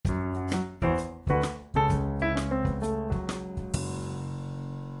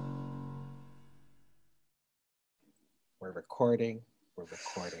recording. We're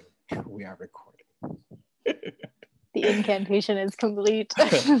recording. We are recording. The incantation is complete.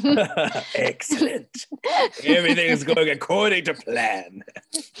 Excellent. Everything is going according to plan.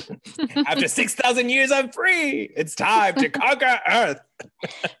 After 6,000 years, I'm free. It's time to conquer Earth.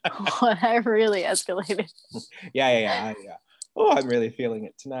 I really escalated. Yeah. Oh, I'm really feeling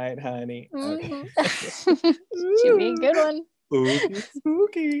it tonight, honey. Okay. Should be a good one.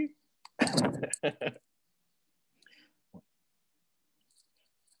 Spooky.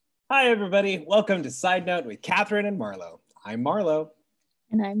 Hi, everybody. Welcome to Side Note with Catherine and Marlo. I'm Marlo.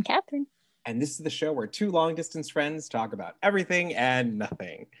 And I'm Catherine. And this is the show where two long-distance friends talk about everything and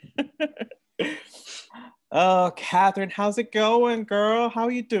nothing. Oh, Catherine, how's it going, girl? How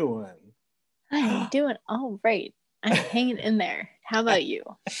you doing? I'm doing all right. I'm hanging in there. How about you?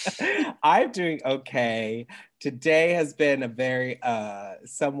 I'm doing okay. Today has been a very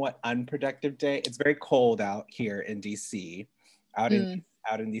somewhat unproductive day. It's very cold out here in DC, out in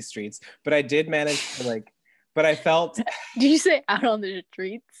these streets. But I did manage to I felt. Did you say out on the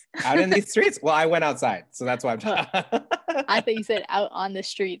streets? Out in these streets? Well, I went outside, so that's why I'm I thought you said out on the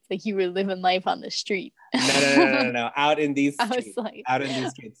streets, like you were living life on the street. No. Out in these streets. I was like, out in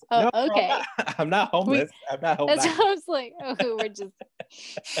these streets. Oh, no, okay. I'm not homeless. I'm not homeless. That's what I was like, oh,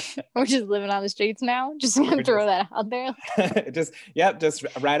 we're just living on the streets now. Just gonna throw that out there. just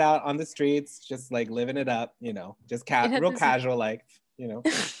right out on the streets, just like living it up, just real casual life.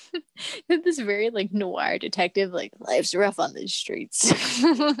 This very like noir detective, like life's rough on the streets.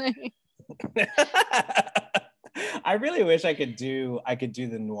 I really wish I could do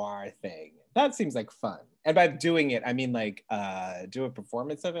the noir thing. That seems like fun. And by doing it, I mean like do a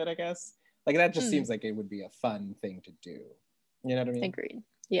performance of it, I guess. Like that just seems like it would be a fun thing to do. You know what I mean? Agreed.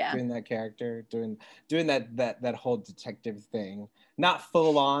 Yeah. Doing that character, doing that whole detective thing. Not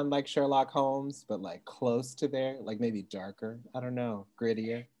full on like Sherlock Holmes, but like close to there, like maybe darker. I don't know,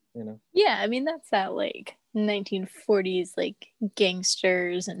 grittier, Yeah, I mean that's that like 1940s like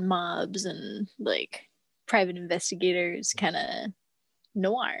gangsters and mobs and like private investigators kind of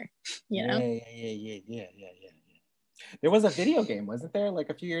noir, Yeah. There was a video game, wasn't there, like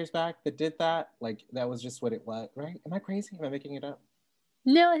a few years back that did that? Like that was just what it was, right? Am I crazy? Am I making it up?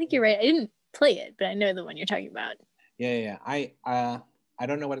 No, I think you're right. I didn't play it, but I know the one you're talking about. Yeah. I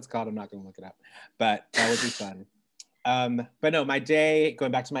don't know what it's called. I'm not going to look it up, but that would be fun. But no, my day.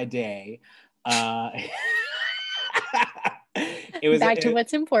 Going back to my day. It was back to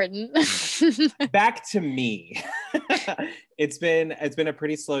what's important. Back to me. It's been a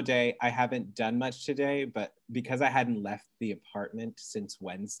pretty slow day. I haven't done much today, but because I hadn't left the apartment since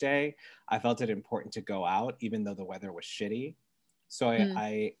Wednesday, I felt it important to go out, even though the weather was shitty. So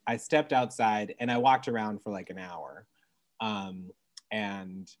I stepped outside and I walked around for like an hour,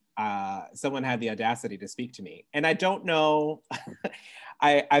 and someone had the audacity to speak to me. And I don't know,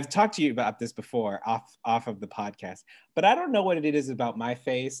 I've talked to you about this before off of the podcast, but I don't know what it is about my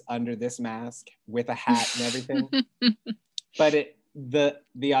face under this mask with a hat and everything. But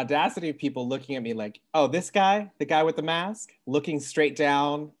the audacity of people looking at me like, oh, this guy, the guy with the mask, looking straight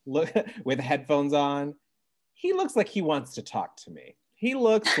down, with headphones on, he looks like he wants to talk to me. He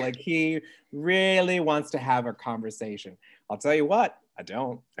looks like he really wants to have a conversation. I'll tell you what, I do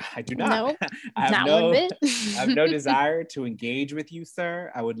not. Nope, I have I have no desire to engage with you,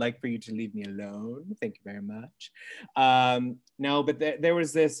 sir. I would like for you to leave me alone. Thank you very much. No, but there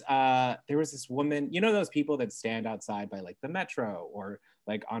was this woman, those people that stand outside by like the metro or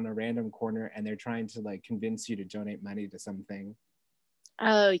like on a random corner and they're trying to like convince you to donate money to something.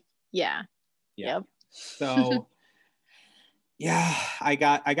 Oh, yeah. Yep. So yeah, I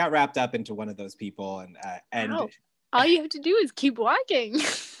got wrapped up into one of those people and Wow. All you have to do is keep walking.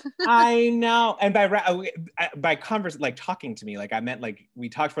 I know. And by converse, like talking to me, like I meant like we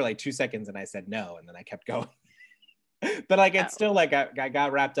talked for like 2 seconds and I said no and then I kept going. But like it's still like I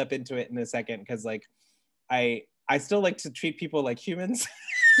got wrapped up into it in a second because like I still like to treat people like humans.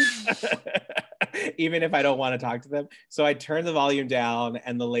 Even if I don't want to talk to them. So I turn the volume down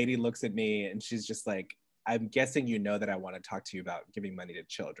and the lady looks at me and she's just like, I'm guessing you know that I want to talk to you about giving money to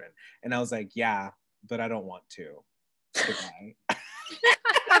children. And I was like, yeah, but I don't want to. Goodbye.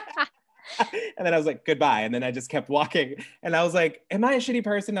 And then I was like, goodbye. And then I just kept walking. And I was like, am I a shitty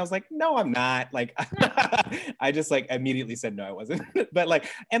person? I was like, no, I'm not. Like, I just like immediately said, no, I wasn't. But like,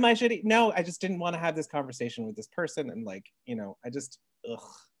 am I shitty? No, I just didn't want to have this conversation with this person. And like, I just,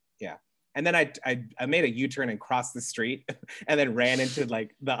 yeah. And then I made a U-turn and crossed the street and then ran into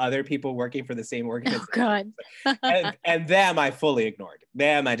like the other people working for the same organization. Oh God. and them I fully ignored.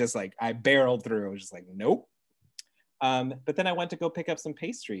 Them I just like, I barreled through. I was just like, nope. But then I went to go pick up some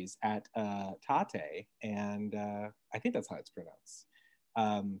pastries at Tate, and I think that's how it's pronounced.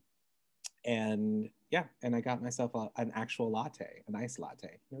 And yeah, and I got myself an actual latte, an iced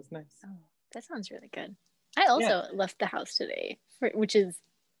latte. It was nice. Oh, that sounds really good. I also left the house today, which is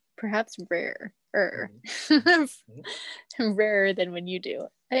perhaps rarer, rarer than when you do.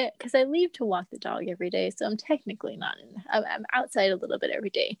 Because I leave to walk the dog every day, so I'm technically not in. I'm outside a little bit every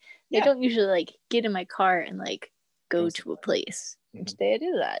day. I don't usually like get in my car and like go to a place. And today I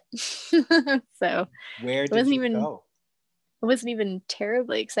did that. So where did you go? It wasn't even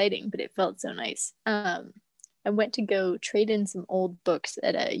terribly exciting, but it felt so nice. I went to go trade in some old books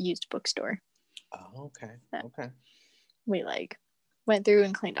at a used bookstore. Oh, okay. Okay. We like went through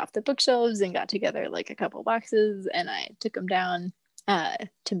and cleaned off the bookshelves and got together like a couple boxes, and I took them down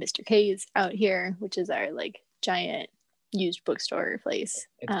to Mr. K's out here, which is our like giant used bookstore place.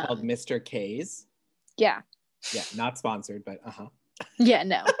 It's called Mr. K's. Yeah. Yeah, not sponsored, but Yeah,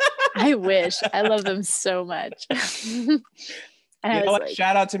 no. I wish. I love them so much. And you know what? Like,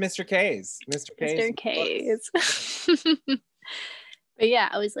 shout out to Mr. K's. Mr. K's. But yeah,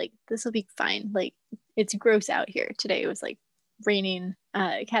 I was like, this will be fine. Like, it's gross out here today. It was like raining,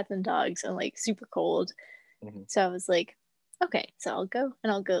 cats and dogs, and like super cold. So I was like, okay, so I'll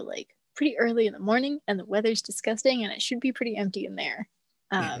go like pretty early in the morning, and the weather's disgusting, and it should be pretty empty in there.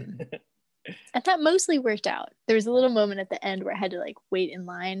 And that mostly worked out. There was a little moment at the end where I had to like wait in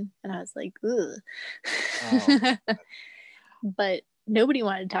line, and I was like, ugh. Oh. But nobody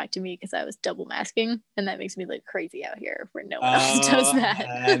wanted to talk to me because I was double masking, and that makes me look crazy out here where no one else does that.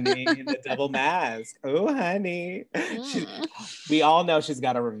 Honey, the double mask. Oh, honey. We all know she's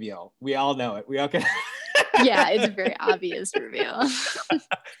got a reveal. We all know it. We all can. Yeah, it's a very obvious reveal.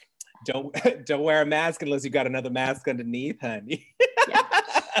 Don't wear a mask unless you got another mask underneath, honey. Yeah.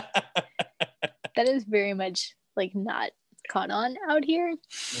 That is very much like not caught on out here.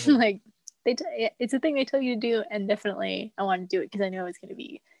 Like it's a thing they tell you to do, and definitely I want to do it because I know it's going to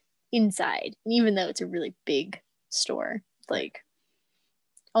be inside, and even though it's a really big store, it's like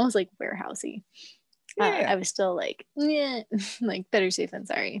almost like warehousey. I was still like, like better safe than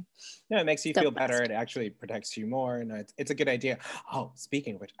sorry. No, it makes you feel better. It actually protects you more, and it's a good idea. Oh,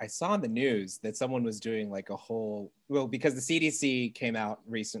 speaking of which, I saw in the news that someone was doing like a whole, because the CDC came out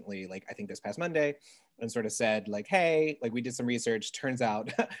recently, like I think this past Monday, and sort of said like, hey, like we did some research. Turns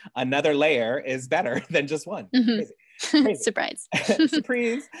out another layer is better than just one. Crazy. Surprise.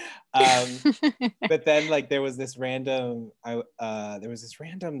 Surprise. But then like there was this random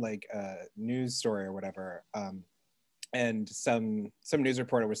like news story or whatever, and some news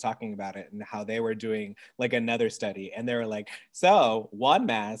reporter was talking about it and how they were doing like another study, and they were like, so one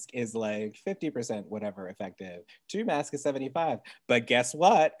mask is like 50% whatever effective, 2 masks is 75, but guess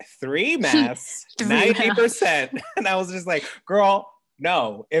what, 3 masks 90%. And I was just like, girl,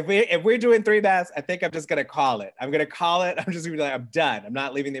 no, if we're doing 3 masks, I think I'm just gonna call it. I'm just gonna be like, I'm done. I'm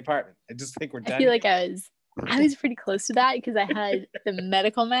not leaving the apartment. I just think we're done. I feel like I was pretty close to that because I had the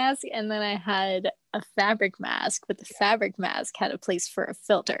medical mask and then I had a fabric mask, but the fabric mask had a place for a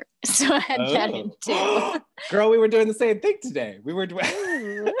filter, so I had that in too. Girl, we were doing the same thing today. We were doing.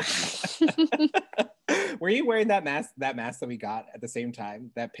 Were you wearing that mask that we got at the same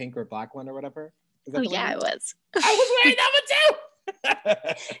time, that pink or black one or whatever? Oh yeah, I was. I was wearing that one too.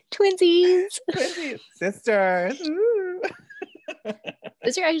 Twinsies, sisters.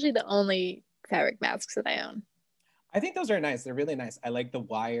 Those are actually the only fabric masks that I own. I think those are nice. They're really nice. I like the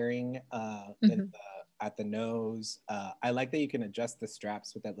wiring at the nose. I like that you can adjust the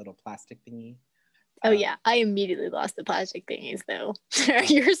straps with that little plastic thingy. Oh yeah, I immediately lost the plastic thingies though.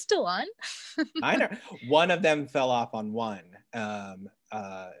 You're still on? Mine are. One of them fell off on one.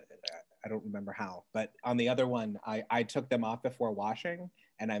 I don't remember how, but on the other one, I took them off before washing,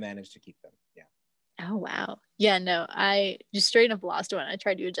 and I managed to keep them. Yeah. Oh wow. Yeah, no, I just straight up lost one. I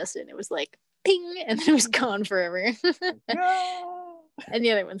tried to adjust it, and it was like ping, and then it was gone forever. No! And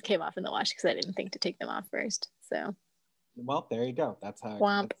the other ones came off in the wash because I didn't think to take them off first. So. Well, there you go. That's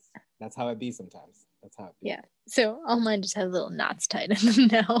how. That's how it be sometimes. That's how it be. Yeah. So all mine just have little knots tied in them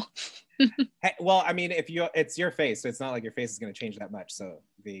now. Hey, well, I mean, it's your face, so it's not like your face is going to change that much. So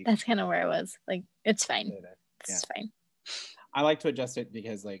that's kind of where I was. Like, it's fine. It's fine. I like to adjust it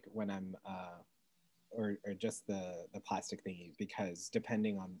because, like, when I'm or just the plastic thingy, because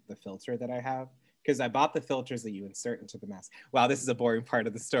depending on the filter that I have, because I bought the filters that you insert into the mask. Wow, this is a boring part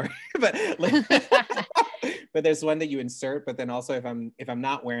of the story, but like, but there's one that you insert. But then also, if I'm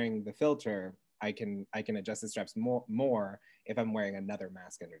not wearing the filter, I can adjust the straps more if I'm wearing another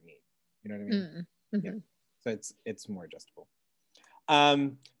mask underneath. You know what I mean? Mm-hmm. Yeah. So it's more adjustable.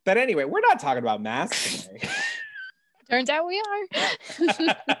 But anyway, we're not talking about masks today. Turns out we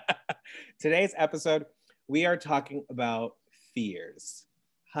are. Today's episode, we are talking about fears.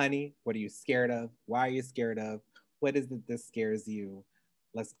 Honey, what are you scared of? Why are you scared of? What is it that scares you?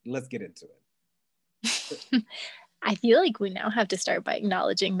 Let's get into it. I feel like we now have to start by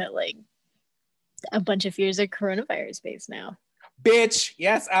acknowledging that like a bunch of fears are coronavirus based now. Bitch,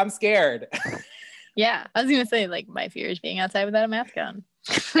 yes, I'm scared. Yeah, I was gonna say like my fear is being outside without a mask on.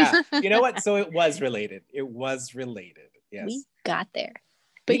 Yeah, you know what? So it was related. Yes, we got there.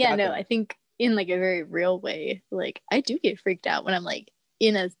 But yeah, no, I think in like a very real way, like I do get freaked out when I'm like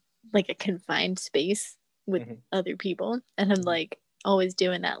in a confined space with other people, and I'm like always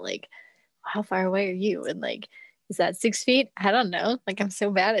doing that, like, how far away are you? And like, is that 6 feet? I don't know. Like, I'm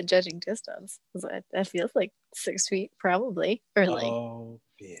so bad at judging distance. That feels like 6 feet probably, or like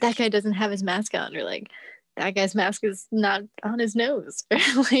that guy doesn't have his mask on, or like that guy's mask is not on his nose, or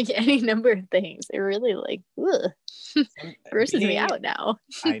like any number of things. It really like grosses me out now.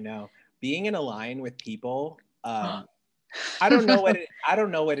 I know. Being in a line with people, I don't know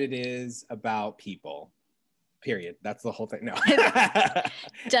what it is about people. Period. That's the whole thing. No.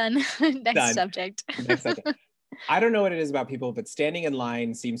 Done. Next subject. I don't know what it is about people, but standing in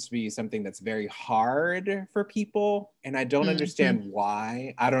line seems to be something that's very hard for people. And I don't understand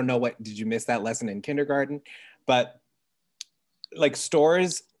why. I don't know did you miss that lesson in kindergarten? But like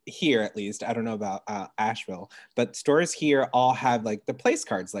stores here, at least, I don't know about Asheville, but stores here all have like the place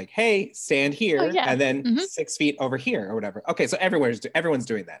cards, like, hey, stand here, and then 6 feet over here or whatever. Okay, so everyone's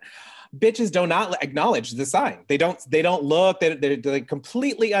doing that. Bitches do not acknowledge the sign. They don't look. They're like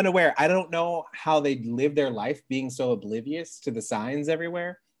completely unaware. I don't know how they live their life being so oblivious to the signs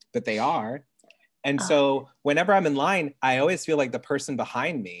everywhere, but they are. And so whenever I'm in line, I always feel like the person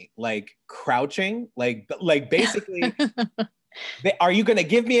behind me, like crouching, like basically, are you going to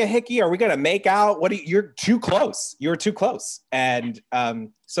give me a hickey? Are we going to make out? You're too close. You're too close. And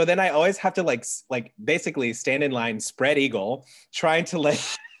so then I always have to like basically stand in line, spread eagle, trying to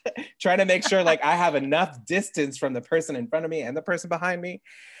make sure like I have enough distance from the person in front of me and the person behind me.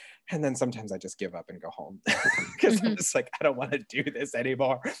 And then sometimes I just give up and go home because I'm just like, I don't want to do this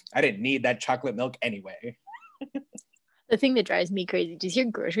anymore. I didn't need that chocolate milk anyway. The thing that drives me crazy, does your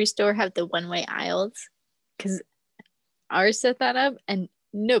grocery store have the one-way aisles? Because ours set that up and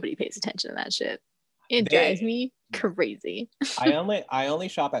nobody pays attention to that shit. It drives me crazy. I only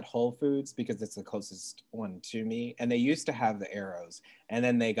shop at Whole Foods because it's the closest one to me. And they used to have the arrows and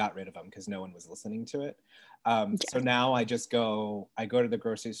then they got rid of them because no one was listening to it. So now I go to the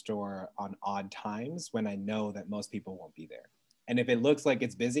grocery store on odd times when I know that most people won't be there. And if it looks like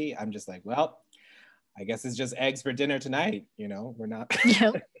it's busy, I'm just like, well, I guess it's just eggs for dinner tonight. You know, we're not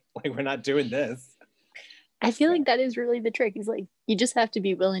we're not doing this. I feel like that is really the trick, is like you just have to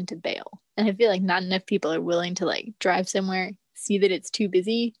be willing to bail. And I feel like not enough people are willing to like drive somewhere, see that it's too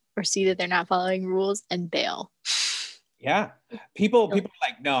busy, or see that they're not following rules and bail. Yeah. People are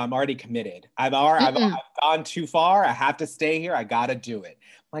like, no, I'm already committed. I've gone too far. I have to stay here. I got to do it.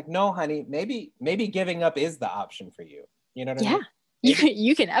 I'm like, no, honey, maybe giving up is the option for you. You know what I mean?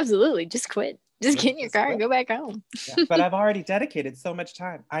 You can absolutely just quit. Just get in your car and go back home. Yeah, but I've already dedicated so much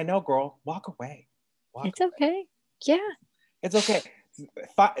time. I know, girl. Walk away. It's okay. Yeah. It's okay.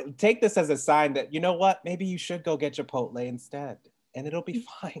 Take this as a sign that, you know what? Maybe you should go get Chipotle instead. And it'll be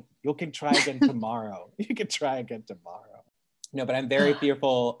fine. You can try again tomorrow. No, but I'm very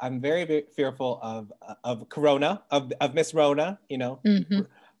fearful. I'm very fearful of Corona, of Miss Rona, you know,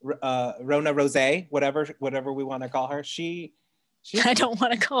 Rona Rosé, whatever we want to call her. She I don't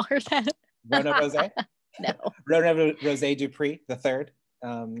want to call her that. Rona Rosé? No. Rona Rosé Dupree, the third.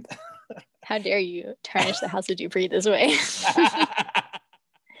 How dare you tarnish the House of Dupree this way?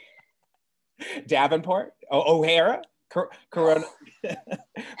 Davenport, O'Hara, Corona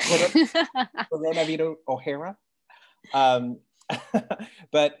Vito O'Hara.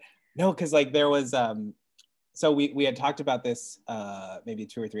 But no, because like there was so we had talked about this maybe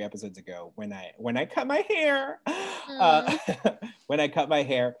 2 or 3 episodes ago when I cut my hair. When I cut my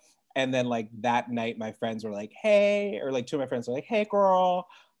hair, and then like that night my friends were like, hey, or like 2 of my friends were like, hey girl,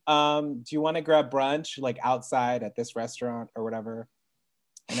 do you want to grab brunch like outside at this restaurant or whatever?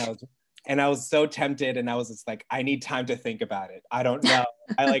 And I was so tempted, and I was just like, I need time to think about it. I don't know.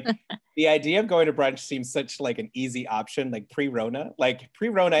 I like the idea of going to brunch seems such like an easy option, like pre-Rona. Like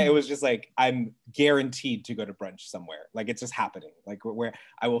pre-Rona, it was just like, I'm guaranteed to go to brunch somewhere. Like it's just happening. Like where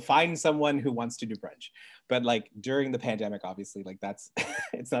I will find someone who wants to do brunch. But like during the pandemic, obviously, like that's,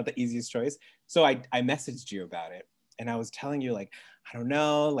 it's not the easiest choice. So I messaged you about it. And I was telling you like, I don't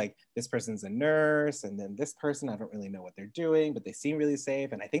know, like this person's a nurse, and then this person, I don't really know what they're doing, but they seem really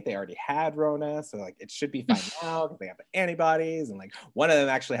safe. And I think they already had Rona. So like it should be fine now because they have the antibodies. And like one of them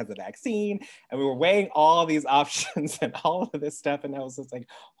actually has the vaccine. And we were weighing all these options and all of this stuff. And I was just like,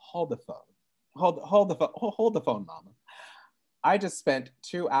 hold the phone. Hold the phone, mama. I just spent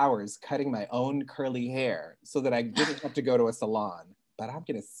 2 hours cutting my own curly hair so that I didn't have to go to a salon. But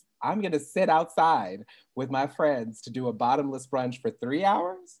I'm gonna sit outside with my friends to do a bottomless brunch for 3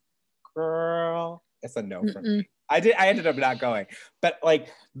 hours? Girl, it's a no for me. I ended up not going. But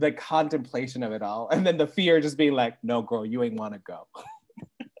like the contemplation of it all, and then the fear just being like, no, girl, you ain't wanna go.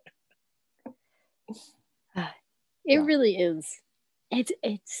 It really is. It's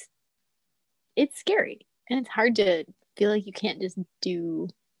scary. And it's hard to feel like you can't just do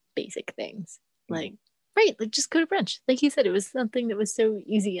basic things. Like, right, like just go to brunch. Like you said, it was something that was so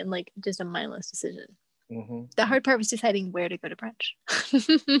easy and like just a mindless decision. The hard part was deciding where to go to brunch.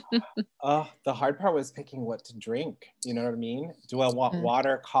 The hard part was picking what to drink. You know what I mean? Do I want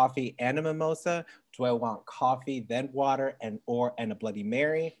water, coffee, and a mimosa? Do I want coffee, then water, and a Bloody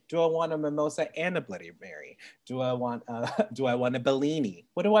Mary? Do I want a mimosa and a Bloody Mary? Do I want a Bellini?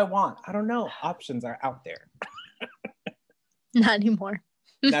 What do I want? I don't know. Options are out there. Not anymore.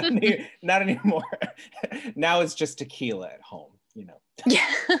 Not anymore. Now it's just tequila at home, you know. Yeah.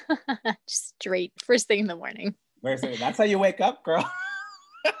 Just straight first thing in the morning. That's how you wake up, girl.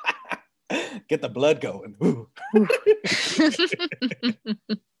 Get the blood going.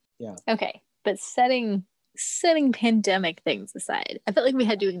 Yeah. Okay, but setting pandemic things aside, I felt like we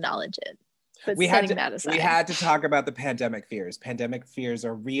had to acknowledge it. But we had to talk about the pandemic fears. Pandemic fears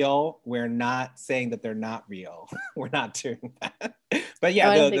are real. We're not saying that they're not real. We're not doing that. But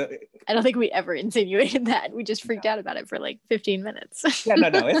yeah, I don't think we ever insinuated that. We just freaked out about it for like 15 minutes. Yeah, no.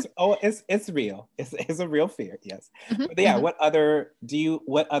 It's real. It's a real fear. Yes. But yeah, what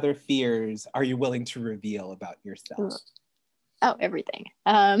other fears are you willing to reveal about yourself? Oh, everything.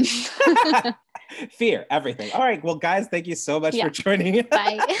 Fear, everything. All right. Well, guys, thank you so much for joining.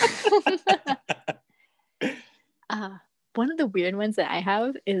 Bye. One of the weird ones that I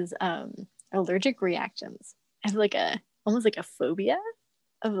have is allergic reactions. I have like almost like a phobia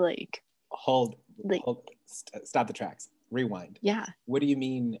of like. Hold. Stop the tracks. Rewind. Yeah. What do you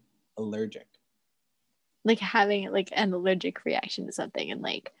mean allergic? Like having like an allergic reaction to something, and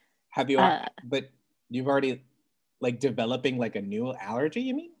like. Have you? But you've already. Like developing like a new allergy,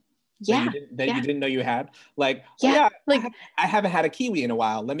 you mean? Yeah. That you didn't know you had? Like, like I haven't had a kiwi in a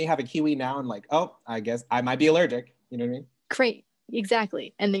while. Let me have a kiwi now. And like, oh, I guess I might be allergic. You know what I mean? Great.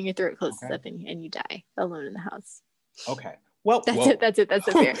 Exactly. And then your throat closes up and you die alone in the house. Okay. Well, that's it. That's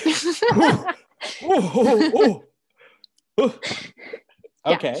the fear.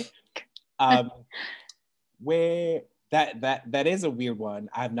 Okay. Where that is a weird one.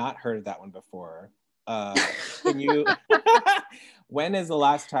 I've not heard of that one before. Can you when is the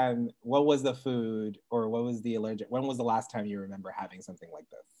last time, what was the food or what was the allergic, when was the last time you remember having something like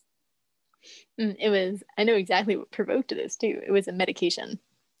this? It was, I know exactly what provoked this too. It was a medication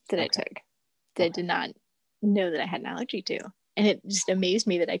that I took that I did not know that I had an allergy to, and it just amazed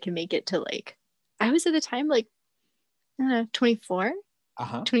me that I can make it to like, I was at the time like 24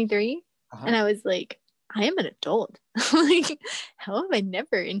 23 and I was like, I am an adult. Like, how have I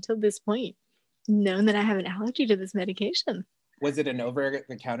never until this point known that I have an allergy to this medication? Was it an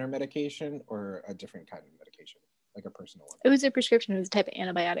over-the-counter medication or a different kind of medication, like a personal one? It was a prescription. It was a type of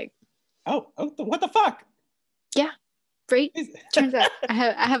antibiotic. Oh, what the fuck? Yeah, right. Turns out I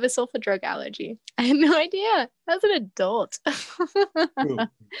have a sulfa drug allergy. I had no idea. I was an adult.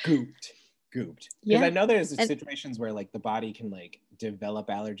 Gooped. Because I know there's situations where like the body can like develop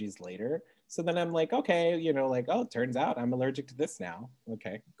allergies later. So then I'm like, okay, you know, like, oh, turns out I'm allergic to this now.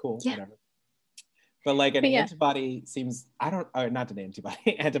 Okay, cool, whatever. But like an antibody seems, not an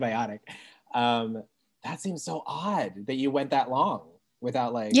antibiotic. That seems so odd that you went that long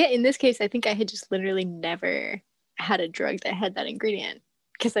without like. Yeah, in this case, I think I had just literally never had a drug that had that ingredient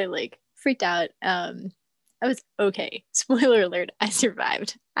because I like freaked out. I was okay. Spoiler alert, I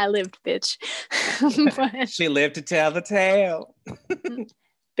survived. I lived, bitch. She lived to tell the tale.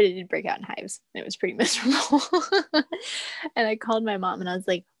 But it did break out in hives. It was pretty miserable. And I called my mom and I was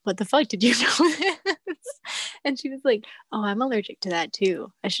like, what the fuck, did you know this? And she was like, oh, I'm allergic to that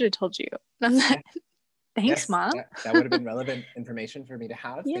too. I should have told you. And I was like, thanks, Mom. That would have been relevant information for me to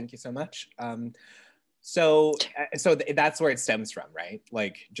have. Yeah. Thank you so much. So that's where it stems from, right?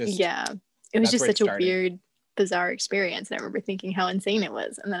 Like just. Yeah. It was just such a weird, bizarre experience. And I remember thinking how insane it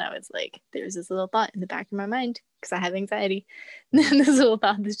was. And then I was like, there's this little thought in the back of my mind because I have anxiety. And then this little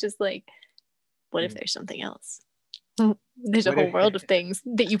thought is just like, what if there's something else? There's a What whole if, world of things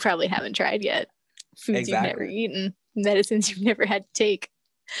that you probably haven't tried yet. Foods you've never exactly. eaten, medicines you've never had to take.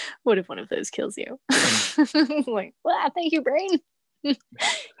 What if one of those kills you? Like, well, thank you, brain.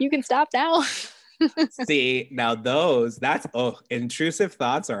 You can stop now. See, now that's intrusive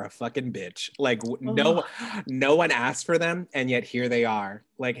thoughts are a fucking bitch. Like Oh, no one asked for them, and yet here they are.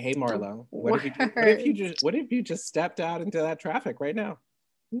 Like, hey the Marlo, worst. what if you just stepped out into that traffic right now?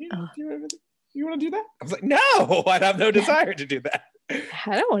 Oh, You want to do that? I was like, no, I have no desire to do that.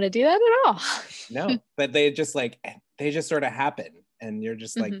 I don't want to do that at all. No, but they just sort of happen, and you're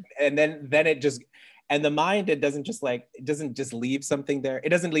just like, Mm-hmm. and then it just, and the mind, it doesn't just leave something there. It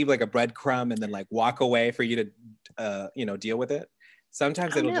doesn't leave like a breadcrumb and then like walk away for you to deal with it.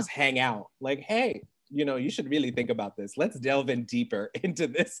 Sometimes Oh it'll no. just hang out like, hey, you should really think about this. Let's delve in deeper into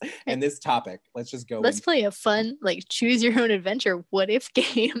this and this topic. Let's just go Let's in. play a fun, like, choose your own adventure what if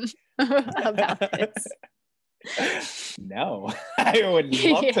game about this. No, I would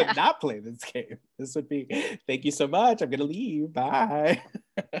love to Yeah. not play this game. This would be, thank you so much. I'm gonna leave. Bye.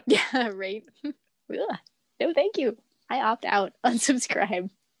 Yeah, right. Ugh. No, thank you. I opt out. Unsubscribe.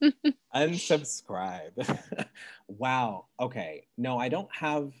 Unsubscribe. Wow. Okay. No, I don't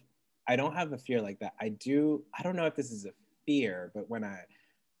have a fear like that. I don't know if this is a fear, but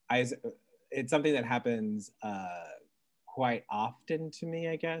I it's something that happens quite often to me,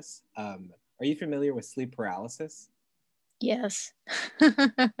 I guess. Are you familiar with sleep paralysis? Yes.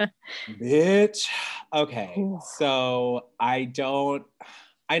 Bitch. Okay. Ooh. So I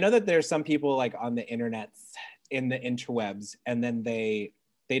know that there's some people like on the internet, in the interwebs, and then they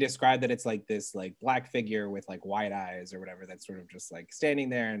describe that it's like this like black figure with like wide eyes or whatever, that's sort of just like standing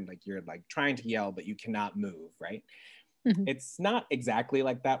there, and like you're like trying to yell but you cannot move, right? Mhm. It's not exactly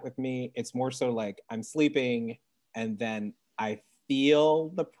like that with me. It's more so like I'm sleeping and then I feel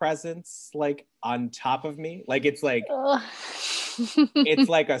the presence like on top of me. Like Ugh. it's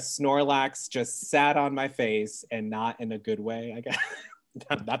like a Snorlax just sat on my face, and not in a good way, I guess.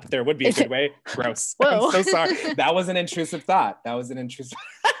 Not that there would be a good way. Gross. I'm Whoa. so sorry. That was an intrusive thought. That was an intrusive.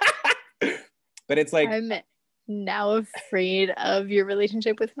 But it's like I'm now afraid of your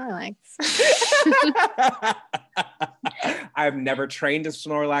relationship with Snorlax. I've never trained a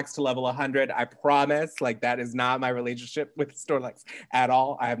Snorlax to level 100. I promise. Like, that is not my relationship with Snorlax at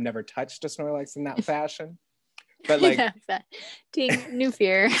all. I have never touched a Snorlax in that fashion. But like, Ding, new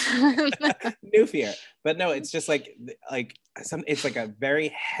fear. new fear. But no, it's just like it's like a very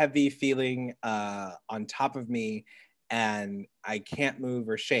heavy feeling on top of me, and I can't move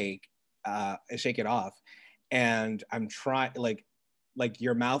or shake it off. And I'm trying, like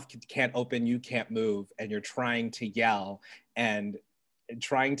your mouth can't open, you can't move, and you're trying to yell and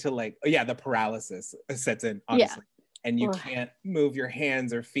trying to like, oh yeah, the paralysis sets in, Yeah. honestly. And you Ugh. can't move your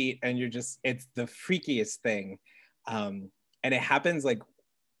hands or feet, and you're just, it's the freakiest thing. And it happens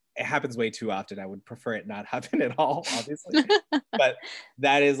way too often. I would prefer it not happen at all, obviously. But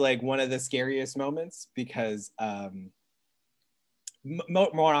that is like one of the scariest moments, because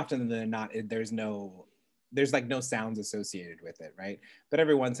more often than not, there's like no sounds associated with it, right? But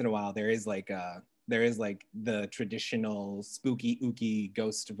every once in a while, there is like the traditional spooky ooky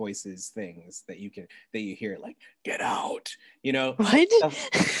ghost voices things that you hear, like, get out, What?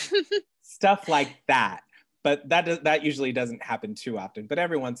 stuff like that. But that usually doesn't happen too often. But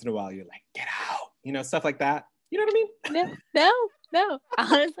every once in a while, you're like, get out, stuff like that. You know what I mean? No.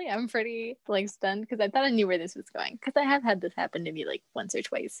 Honestly, I'm pretty like stunned because I thought I knew where this was going. Because I have had this happen to me like once or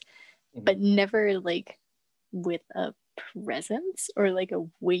twice, but never like with a presence or like a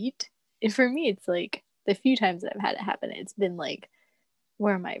weight. And for me, it's like the few times that I've had it happen, it's been like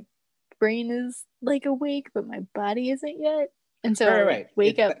where my brain is like awake, but my body isn't yet. And so I'll like Right.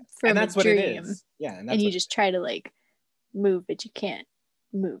 wake up And from a that's what it dream is. Yeah, and and that's you what just try to like move, but you can't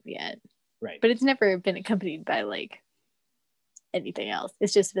move yet. right. But it's never been accompanied by like anything else.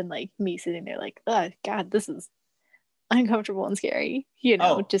 It's just been like me sitting there like, oh God, this is uncomfortable and scary,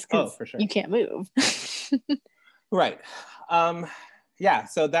 just because for sure. you can't move. Right. Yeah,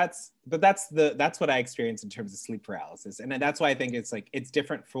 so that's what I experience in terms of sleep paralysis. And that's why I think it's like it's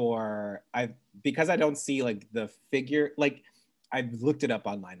different because I don't see like the figure, like I've looked it up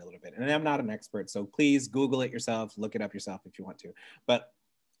online a little bit, and I'm not an expert, so please Google it yourself, look it up yourself if you want to. But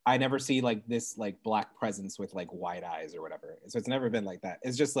I never see like this like black presence with like wide eyes or whatever. So it's never been like that.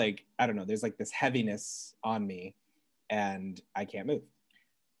 It's just like, I don't know, there's like this heaviness on me and I can't move.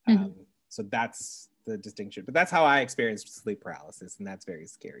 Mm-hmm. So that's the distinction. But that's how I experienced sleep paralysis, and that's very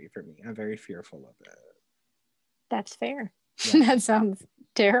scary for me. I'm very fearful of it. That's fair. Yeah. That sounds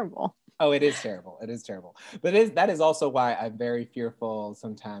terrible. Oh, it is terrible. It is terrible. But that is also why I'm very fearful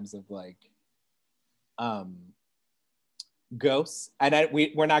sometimes of like Ghosts, and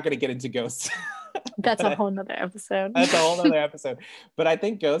we're not going to get into ghosts. That's a whole nother episode. That's a whole other episode. But I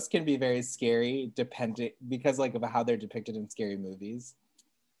think ghosts can be very scary, dependent because like of how they're depicted in scary movies.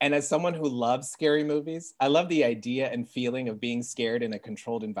 And as someone who loves scary movies, I love the idea and feeling of being scared in a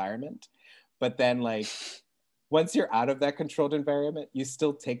controlled environment. But then like once you're out of that controlled environment, you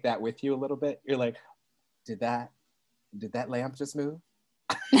still take that with you a little bit. You're like, did that lamp just move?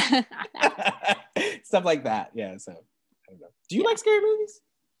 Stuff like that. Yeah. So I don't know. Do you like scary movies?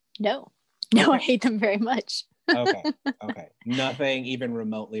 No, I hate them very much. Okay. Nothing even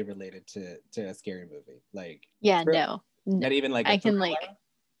remotely related to a scary movie. Like no. Not even like I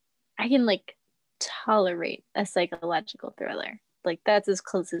can tolerate a psychological thriller. Like that's as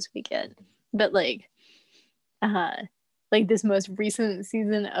close as we get. But like this most recent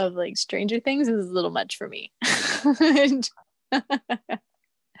season of like Stranger Things is a little much for me.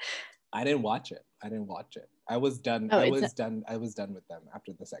 I didn't watch it. I was done. I was done with them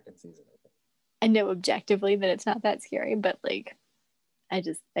after the second season, I think. I know objectively that it's not that scary, but like I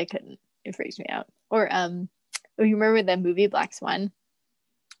couldn't. It freaks me out. Or you remember that movie Black Swan?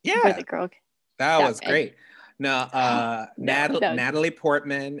 Yeah. Where the girl that was great. No, Natalie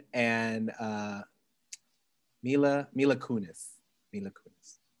Portman and Mila Kunis.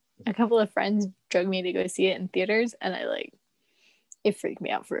 A couple of friends drug me to go see it in theaters, and it freaked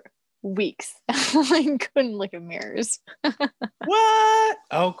me out for weeks. I couldn't look at mirrors. What?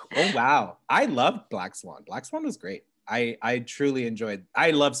 Oh wow. I loved Black Swan. Black Swan was great. I truly enjoyed.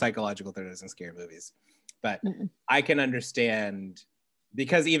 I love psychological thrillers and scary movies, but I can understand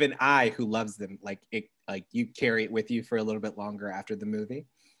because even I, who loves them, like you carry it with you for a little bit longer after the movie.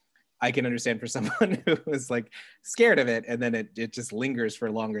 I can understand for someone who was like scared of it and then it just lingers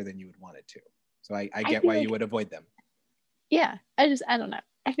for longer than you would want it to. So I get why you would avoid them. Yeah, I don't know.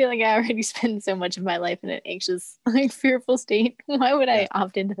 I feel like I already spend so much of my life in an anxious, fearful state. Why would I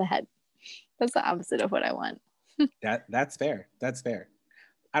opt into that? That's the opposite of what I want. That's fair.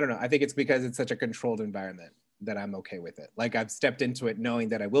 I don't know. I think it's because it's such a controlled environment that I'm okay with it. Like I've stepped into it knowing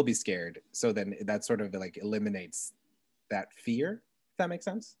that I will be scared. So then that sort of like eliminates that fear, if that makes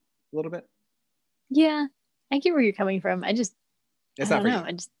sense a little bit. Yeah, I get where you're coming from. It's not for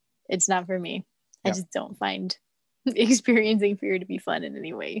you. It's not for me. Yep. I just don't find experiencing fear to be fun in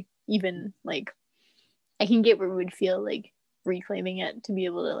any way. Even like I can get where it would feel like reclaiming it to be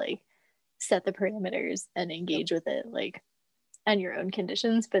able to like set the parameters and engage with it like on your own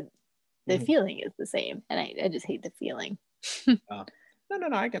conditions, but the feeling is the same, and I just hate the feeling. No,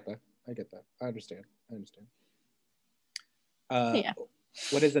 I get that. I understand. Yeah.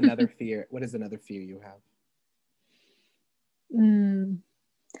 What is another fear? What is another fear you have?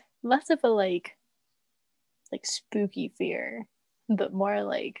 Less of a like spooky fear, but more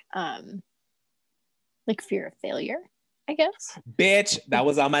like fear of failure, I guess. Bitch, that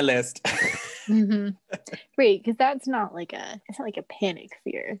was on my list. Right, because it's not like a panic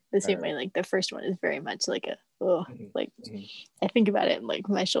fear the same way like the first one is very much like I think about it and like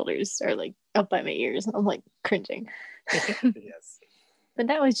my shoulders are like up by my ears and I'm like cringing. Yes. But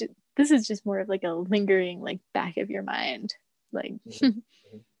this is just more of like a lingering like back of your mind like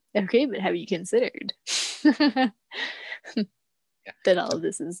okay, but have you considered that all of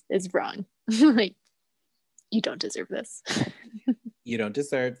this is wrong? Like you don't deserve this. You don't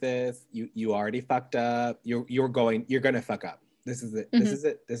deserve this. You already fucked up. You're gonna fuck up. This is it.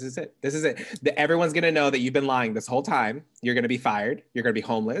 This is it. Everyone's gonna know that you've been lying this whole time. You're gonna be fired. You're gonna be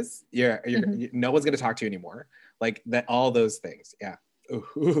homeless. No one's gonna talk to you anymore. Like that. All those things. Yeah.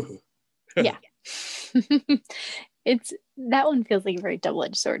 Yeah. It's that one feels like a very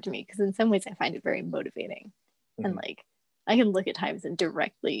double-edged sword to me because in some ways I find it very motivating and like I can look at times and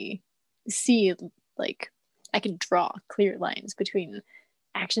directly see like I can draw clear lines between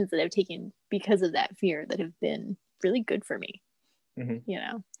actions that I've taken because of that fear that have been really good for me. You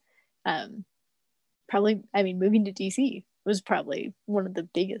know, probably, I mean, moving to DC was probably one of the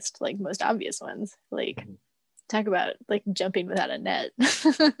biggest, like most obvious ones. Like, talk about like jumping without a net.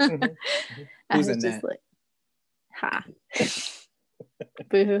 I was just like, ha.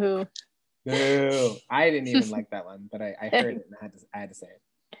 Boo. Boo. I didn't even like that one, but I heard it and I had to say it.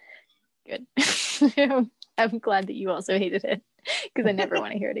 Good. I'm glad that you also hated it because I never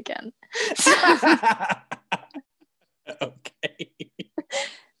want to hear it again. Okay.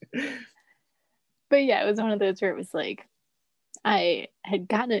 But yeah, it was one of those where it was like I had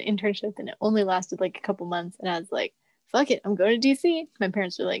gotten an internship and it only lasted like a couple months and I was like, fuck it, I'm going to DC. My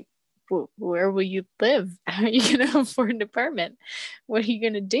parents were like, where will you live? How are you going to afford an apartment? What are you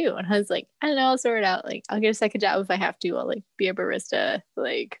going to do? And I was like, I don't know, I'll sort it out. Like, I'll get a second job if I have to. I'll like be a barista.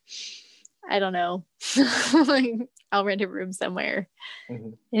 Like, I don't know. Like, I'll rent a room somewhere. Mm-hmm.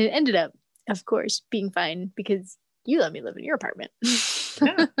 And it ended up, of course, being fine because you let me live in your apartment.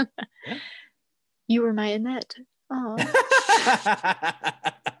 Yeah. Yeah. You were my Annette. Oh.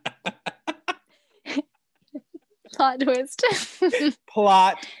 Plot twist.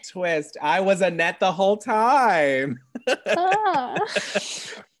 Plot twist. I was Annette the whole time. Ah.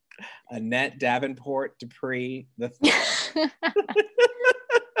 Annette Davenport Dupree the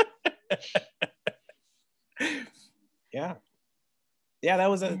Yeah. Yeah, that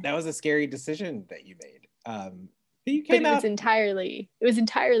was a scary decision that you made. You came out. It was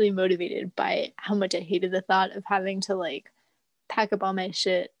entirely motivated by how much I hated the thought of having to like pack up all my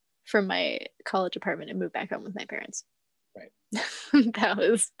shit from my college apartment and move back home with my parents. Right.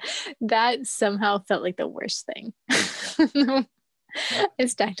 That somehow felt like the worst thing. I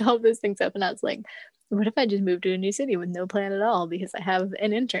stacked all those things up and I was like, what if I just moved to a new city with no plan at all because I have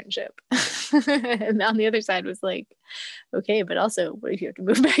an internship? And on the other side was like, okay, but also what if you have to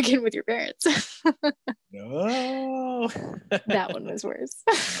move back in with your parents? No. That one was worse.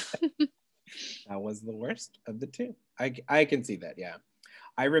 That was the worst of the two. I can see that, yeah.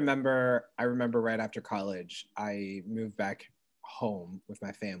 I remember right after college, I moved back home with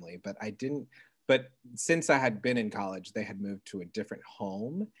my family, but since I had been in college, they had moved to a different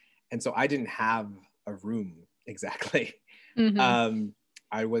home. And so I didn't have a room exactly. Mm-hmm.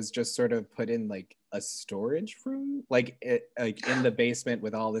 I was just sort of put in like a storage room, like in the basement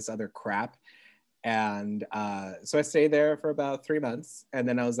with all this other crap. And so I stayed there for about 3 months. And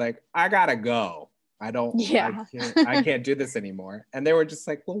then I was like, I gotta go. Yeah. I can't do this anymore. And they were just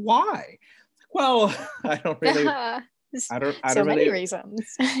like, well, why? Well, I don't really, so many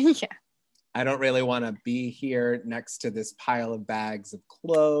reasons. Yeah. I don't really want to be here next to this pile of bags of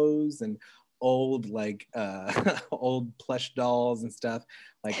clothes and old old plush dolls and stuff.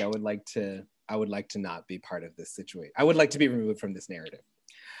 Like I would like to not be part of this situation. I would like to be removed from this narrative.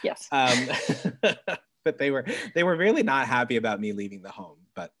 Yes. But they were really not happy about me leaving the home.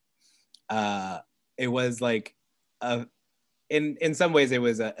 But it was like in some ways it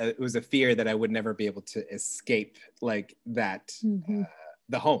was a fear that I would never be able to escape like that. Mm-hmm.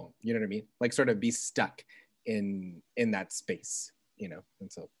 The home, you know what I mean? Like sort of be stuck in that space, you know? And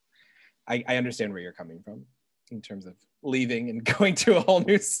so I understand where you're coming from in terms of leaving and going to a whole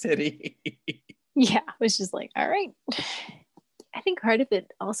new city. Yeah, it was just like, all right. I think part of it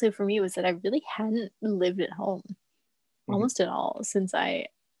also for me was that I really hadn't lived at home almost at all since I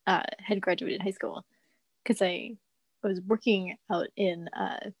had graduated high school because I was working out in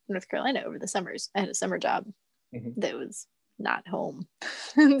North Carolina over the summers. I had a summer job that was not home.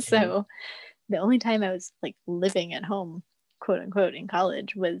 And so the only time I was like living at home, quote unquote, in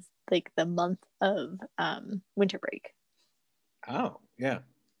college was like the month of winter break. Oh, yeah.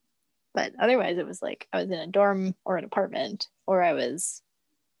 But otherwise it was like I was in a dorm or an apartment or I was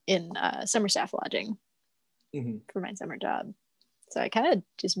in summer staff lodging for my summer job. So I kind of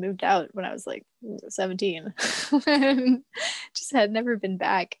just moved out when I was like 17 and just had never been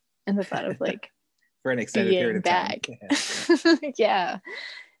back. And the thought of like for an extended period of time. Yeah.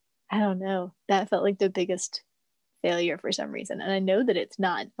 I don't know. That felt like the biggest failure for some reason. And I know that it's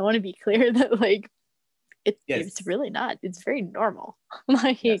not. I want to be clear that like it's really not. It's very normal.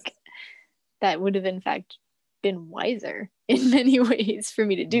 Like that would have in fact been wiser in many ways for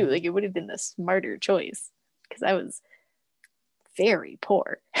me to do. Like it would have been the smarter choice because I was very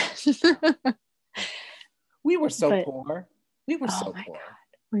poor. We were so poor. We were so poor. God.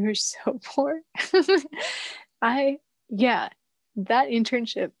 We were so poor. That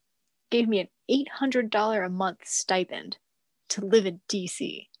internship gave me an $800 a month stipend to live in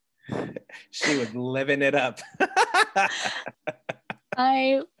DC. She was living it up.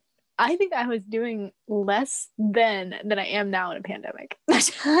 I think I was doing less then than I am now in a pandemic.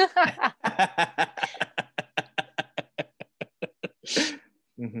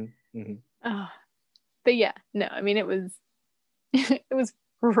 Oh, but yeah, no, I mean it was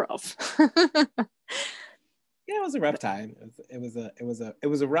rough. Yeah, it was a rough time. It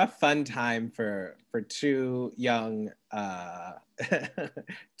was a rough fun time for two young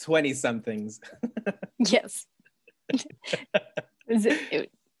 20 somethings. Yes.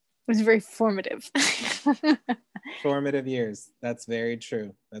 It was very formative. Formative years. That's very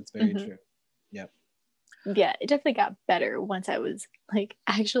true. That's very true. Yep. Yeah, it definitely got better once I was like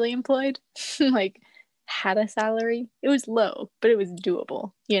actually employed. Like had a salary. It was low, but it was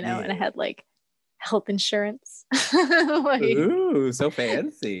doable, you know, and I had like health insurance. Like, ooh, so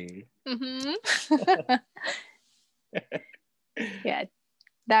fancy. Yeah,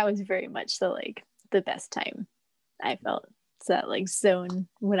 that was very much the best time I felt. It's that like zone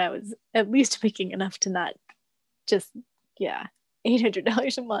when I was at least making enough to not just, yeah,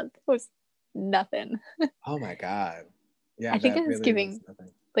 $800 a month was nothing. Oh my God. Yeah, I think I that was really giving was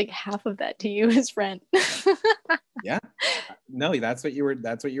nothing. like half of that to you as rent. Yeah. No, that's what you were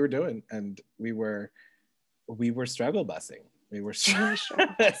doing. And we were struggle busing. We were struggle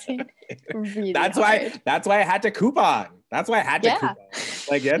busing really that's hard. why I had to coupon. That's why I had to Yeah. coupon.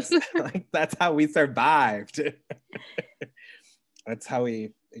 Like it's like that's how we survived. That's how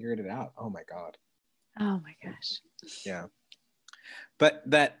we figured it out. Oh my God. Oh my gosh. Yeah. But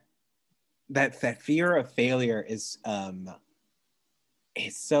that fear of failure is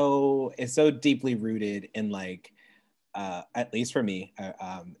so deeply rooted in like at least for me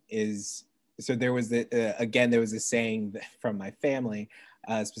is so there was again there was a saying from my family,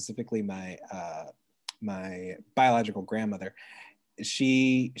 specifically my biological grandmother.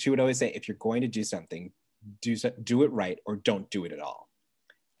 She would always say, if you're going to do something, do it right or don't do it at all.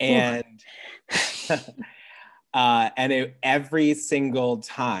 And every single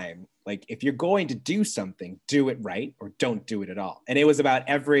time, like if you're going to do something, do it right or don't do it at all. And it was about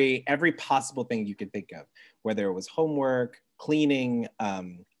every possible thing you could think of, whether it was homework, cleaning,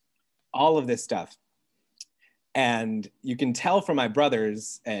 all of this stuff. And you can tell from my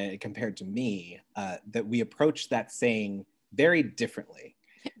brothers compared to me that we approached that saying very differently.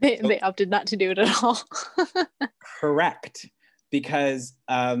 They opted not to do it at all. Correct. Because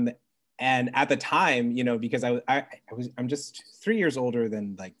and at the time, you know, because I'm just 3 years older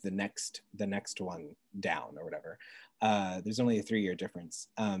than like the next one down or whatever. There's only a 3-year difference,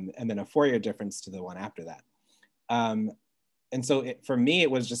 and then a 4-year difference to the one after that. And so for me, it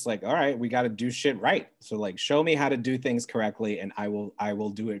was just like, all right, we got to do shit right. So like, show me how to do things correctly, and I will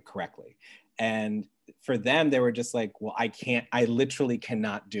do it correctly. And for them, they were just like, well, I literally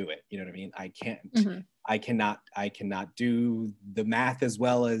cannot do it. You know what I mean? I can't. Mm-hmm. I cannot do the math as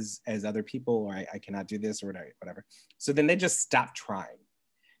well as other people, or I cannot do this or whatever. So then they just stopped trying.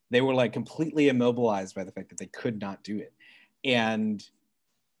 They were like completely immobilized by the fact that they could not do it. And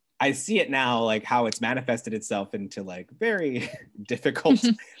I see it now, like how it's manifested itself into like very difficult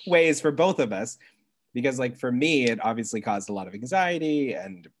ways for both of us, because like for me, it obviously caused a lot of anxiety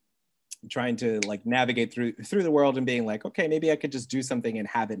and trying to like navigate through the world and being like, okay, maybe I could just do something and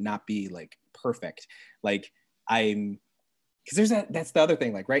have it not be like perfect. Like because that's the other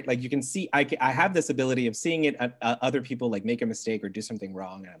thing, like, right? Like you can see, I have this ability of seeing it, other people like make a mistake or do something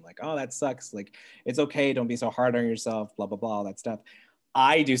wrong. And I'm like, oh, that sucks. Like, it's okay. Don't be so hard on yourself, blah, blah, blah, all that stuff.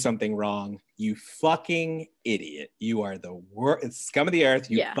 I do something wrong, you fucking idiot. You are the worst scum of the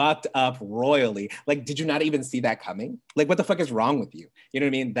earth. You fucked up royally. Like, did you not even see that coming? Like, what the fuck is wrong with you? You know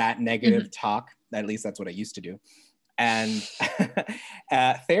what I mean? That negative talk, at least that's what I used to do. And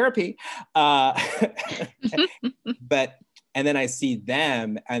therapy. But, and then I see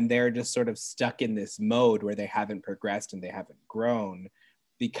them and they're just sort of stuck in this mode where they haven't progressed and they haven't grown,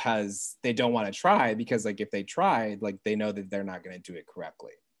 because they don't want to try, because like if they tried, like they know that they're not going to do it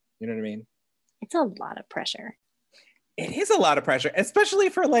correctly. You know what I mean? It's a lot of pressure. It is a lot of pressure, especially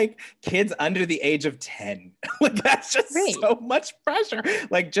for like kids under the age of 10. Like that's just so much pressure.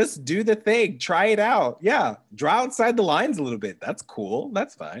 Like just do the thing, try it out. Yeah, draw outside the lines a little bit. That's cool.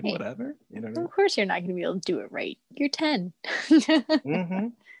 That's fine. Hey, whatever. You know what I mean? Of course you're not going to be able to do it right. You're 10. Mm-hmm.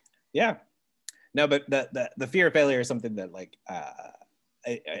 Yeah. No, but the fear of failure is something that like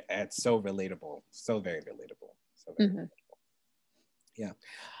it's so relatable, so very relatable, so very relatable. Yeah.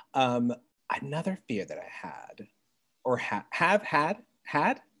 Another fear that I had, or have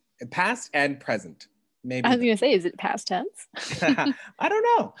had past and present, maybe. I was gonna say, is it past tense? I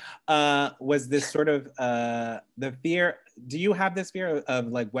don't know. Was this sort of the fear? Do you have this fear of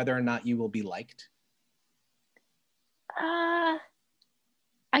like whether or not you will be liked? I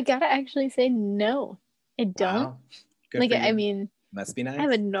gotta actually say no, I don't. Wow. Like, I mean, must be nice. I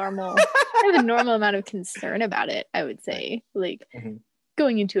have a normal amount of concern about it, I would say. Like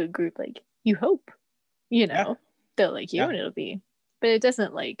going into a group, like you hope, you know, they'll like you and it'll be, but it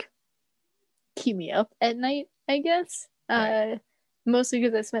doesn't like keep me up at night, I guess. Mostly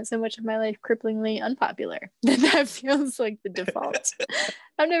because I spent so much of my life cripplingly unpopular that feels like the default.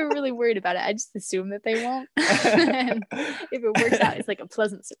 I'm never really worried about it. I just assume that they won't. And if it works out, it's like a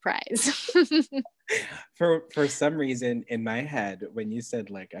pleasant surprise. For some reason in my head, when you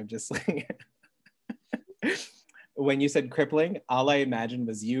said like, I'm just like, when you said crippling, all I imagined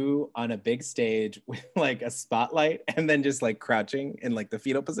was you on a big stage with like a spotlight and then just like crouching in like the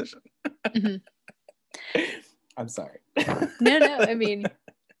fetal position. I'm sorry. No, I mean,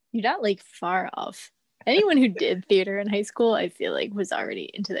 you're not like far off. Anyone who did theater in high school, I feel like, was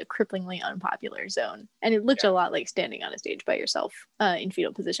already into the cripplingly unpopular zone. And it looked a lot like standing on a stage by yourself in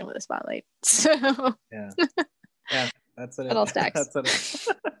fetal position with a spotlight. So yeah. Yeah, that's what It all it, stacks. that's what it,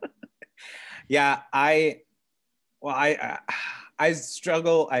 yeah, I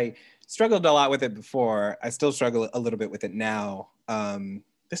struggle. I struggled a lot with it before. I still struggle a little bit with it now.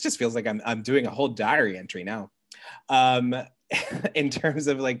 This just feels like I'm doing a whole diary entry now. Um, in terms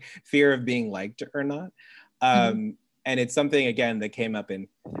of like fear of being liked or not. And it's something again that came up in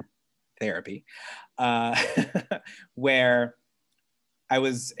therapy, where I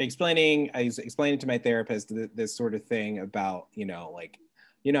was explaining to my therapist this sort of thing about,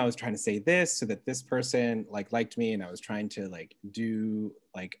 I was trying to say this so that this person like liked me, and I was trying to like do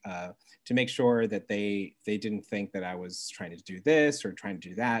like to make sure that they didn't think that I was trying to do this or trying to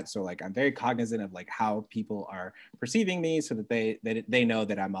do that. So like I'm very cognizant of like how people are perceiving me so that they know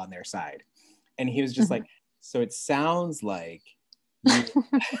that I'm on their side. And he was just like, so it sounds like you...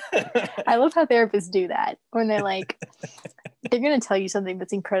 I love how therapists do that when they're like, they're going to tell you something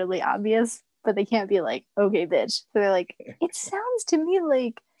that's incredibly obvious, but they can't be like, okay, bitch. So they're like, it sounds to me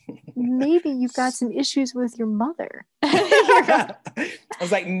like maybe you've got some issues with your mother. I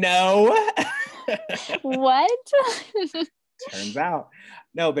was like, no. What? Turns out.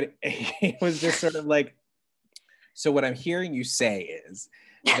 No, but it was just sort of like, so what I'm hearing you say is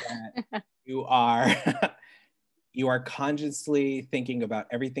that you are consciously thinking about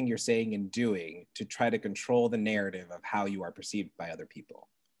everything you're saying and doing to try to control the narrative of how you are perceived by other people.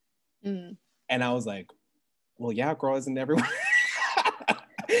 And I was like, well, yeah, girl, isn't everyone?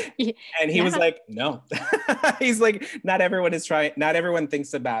 And he was like, no. He's like, not everyone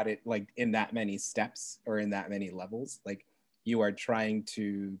thinks about it like in that many steps or in that many levels. Like you are trying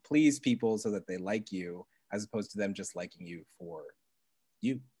to please people so that they like you, as opposed to them just liking you for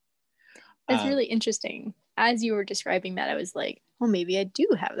you. That's really interesting. As you were describing that, I was like, well, maybe I do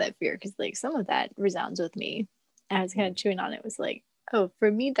have that fear, because like some of that resounds with me. And I was kind of chewing on it, was like, oh,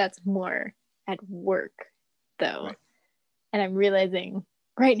 for me, that's more at work though. Right. And I'm realizing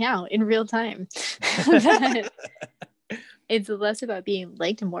right now in real time that it's less about being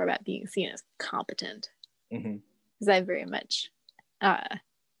liked and more about being seen as competent. Because I very much have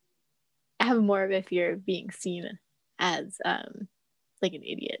more of a fear of being seen as like an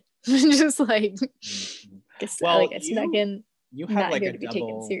idiot. Just like, well, like I snuck in, you have not like here a to be double...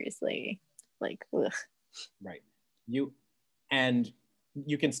 taken seriously. Like, ugh. Right. And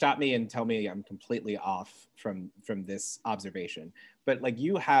you can stop me and tell me I'm completely off from this observation, but like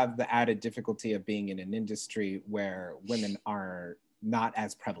you have the added difficulty of being in an industry where women are not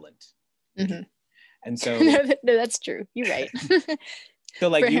as prevalent. And so no, that's true. You're right. So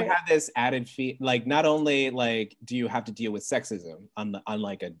like you have this added fee, like not only like do you have to deal with sexism on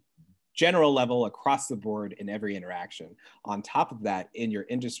like a general level across the board in every interaction, on top of that in your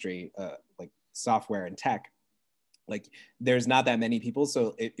industry, like software and tech, like there's not that many people,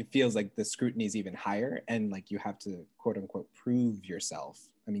 so it feels like the scrutiny is even higher, and like you have to quote unquote prove yourself.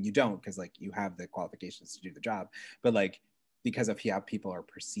 I mean, you don't, because like you have the qualifications to do the job, but like because of how people are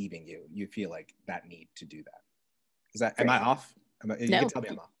perceiving you, you feel like that need to do that. Is that, am I off? You can tell me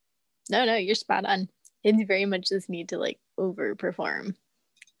I'm off. No, you're spot on. It's very much this need to like overperform.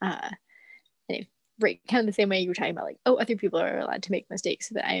 Right, kind of the same way you were talking about, like, oh, other people are allowed to make mistakes,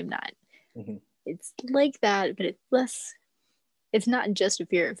 so that I am not. It's like that, but it's less. It's not just a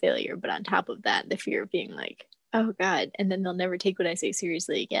fear of failure, but on top of that, the fear of being like, oh God, and then they'll never take what I say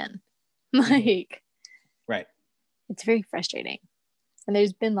seriously again. Like, right. It's very frustrating. And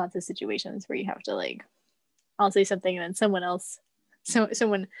there's been lots of situations where you have to like, I'll say something and then someone else,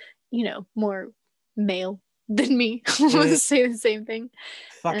 someone, more male than me will say the same thing.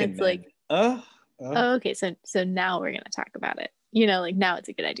 Fucking and it's men. Like, oh, okay, so now we're gonna talk about it. Like now it's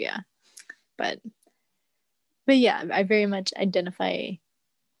a good idea. But yeah, I very much identify,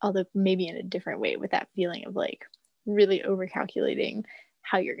 although maybe in a different way, with that feeling of like really over calculating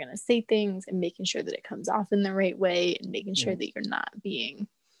how you're gonna say things and making sure that it comes off in the right way, and making sure that you're not being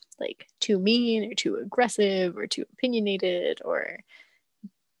like too mean or too aggressive or too opinionated or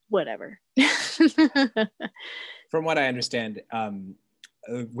whatever. From what I understand,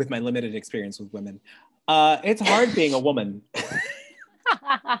 with my limited experience with women, it's hard being a woman.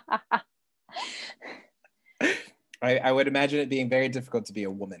 I would imagine it being very difficult to be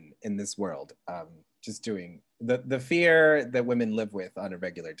a woman in this world. Just doing the fear that women live with on a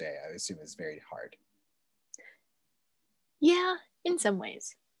regular day, I assume, is very hard. Yeah, in some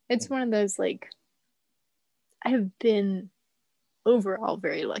ways. It's one of those, like, I have been overall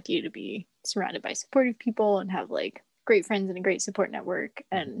very lucky to be surrounded by supportive people and have like great friends and a great support network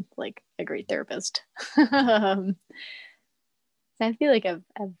and like a great therapist. So I feel like I've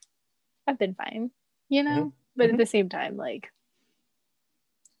been fine, but at the same time, like,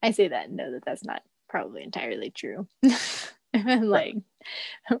 I say that and know that that's not probably entirely true. And like,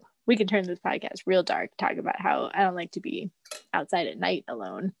 we could turn this podcast real dark, talk about how I don't like to be outside at night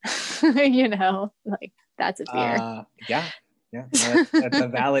alone. You know, like that's a fear. Yeah. No, that's a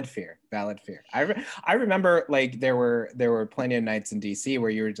valid fear. I remember like there were plenty of nights in DC where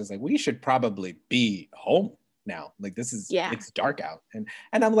you were just like, we should probably be home now. Like this is, it's dark out. And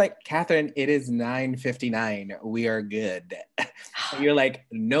I'm like, Catherine, it is 9:59. We are good. And you're like,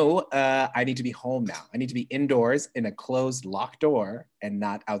 no, I need to be home now. I need to be indoors in a closed, locked door and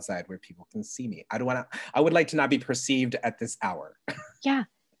not outside where people can see me. I would like to not be perceived at this hour. Yeah.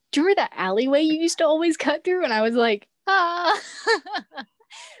 Do you remember that alleyway you used to always cut through? And I was like,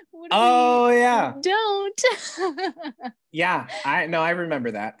 oh yeah. Don't. Yeah, I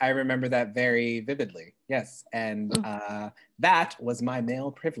remember that. I remember that very vividly. Yes. And that was my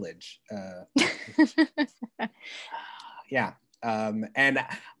male privilege. Yeah. And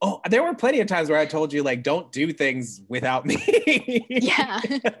there were plenty of times where I told you like, don't do things without me. Yeah.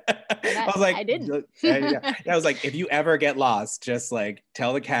 I was like, I didn't. Yeah, I was like, if you ever get lost, just like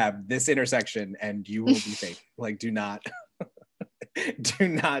tell the cab this intersection and you will be safe. Like, do not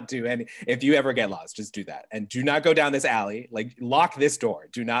do any, if you ever get lost, just do that. And do not go down this alley, like lock this door.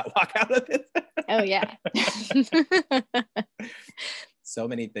 Do not walk out of this. Oh yeah. So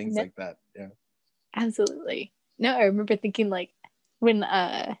many things like that. Yeah. Absolutely. No, I remember thinking like when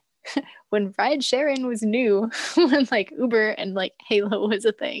ride sharing was new, when like Uber and like Halo was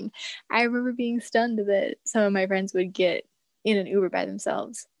a thing, I remember being stunned that some of my friends would get in an Uber by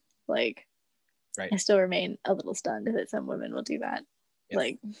themselves. Like, right. I still remain a little stunned that some women will do that. Yes.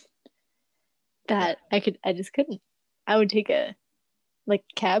 Like that, yeah. I just couldn't. I would take a like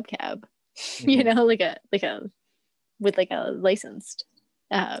cab, mm-hmm. You know, like a with like a licensed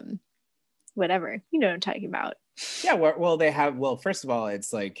whatever, you know what I'm talking about. Yeah, well they have, well, first of all,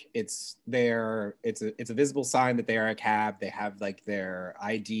 it's like it's a visible sign that they are a cab. They have like their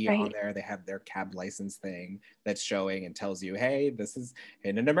ID right. on there. They have their cab license thing that's showing and tells you, hey, this is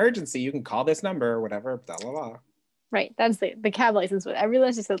in an emergency, you can call this number or whatever, blah blah blah. Right, that's the cab license. I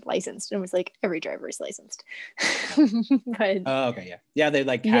realized it said licensed and it was like every driver is licensed. But okay, yeah, they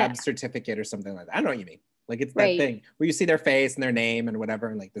like cab certificate or something like that. I know what you mean. Like it's that thing where you see their face and their name and whatever,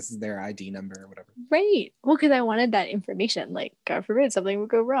 and like this is their ID number or whatever. Right. Well, because I wanted that information. Like, God forbid something would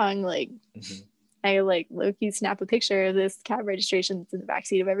go wrong. Like, mm-hmm. I like low-key snap a picture of this cab registration that's in the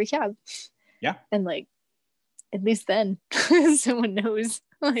backseat of every cab. Yeah. And like, at least then someone knows.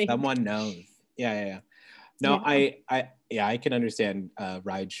 Like, someone knows. Yeah. No, yeah. I can understand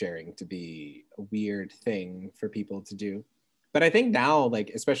ride sharing to be a weird thing for people to do. But I think now, like,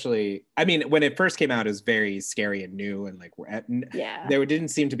 especially, I mean, when it first came out, it was very scary and new, and like, there didn't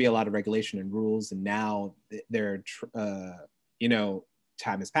seem to be a lot of regulation and rules. And now there, you know,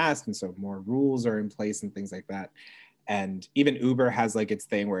 time has passed, and so more rules are in place and things like that. And even Uber has like its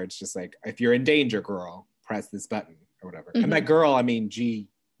thing where it's just like, if you're in danger, girl, press this button or whatever. Mm-hmm. And by girl, I mean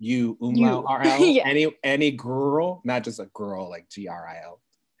G-U umlaut R-L. Yeah. Any girl, not just a girl like G-R-I-L.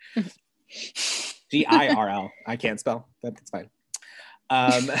 G-I-R-L. I can't spell, but it's fine.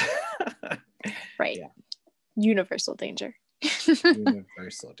 Right. Yeah. Universal danger.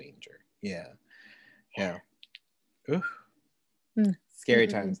 Universal danger. Yeah. Ooh. Scary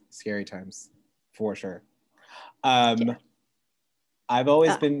times, for sure. I've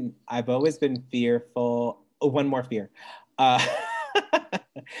always been fearful. Oh, one more fear. I've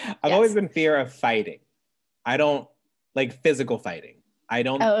always been fear of fighting. I don't like physical fighting. I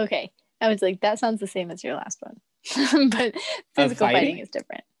don't. Oh, okay. I was like, that sounds the same as your last one. But physical fighting is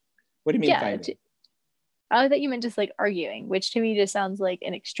different. What do you mean fighting? I thought you meant just like arguing, which to me just sounds like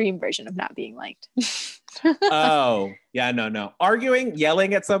an extreme version of not being liked. Oh, yeah, no. Arguing,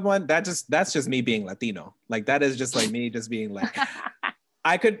 yelling at someone, that's just me being Latino. Like that is just like me just being like,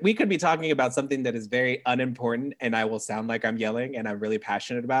 we could be talking about something that is very unimportant and I will sound like I'm yelling and I'm really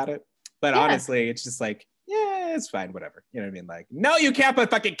passionate about it. But honestly, it's just like, yeah, it's fine, whatever. You know what I mean? Like, no, you can't put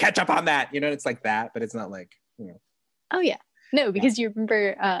fucking ketchup on that. You know, it's like that, but it's not like, you know. Oh, yeah. No, because you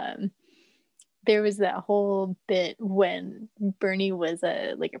remember there was that whole bit when Bernie was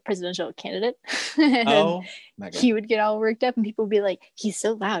a presidential candidate. And oh, my God. He would get all worked up and people would be like, he's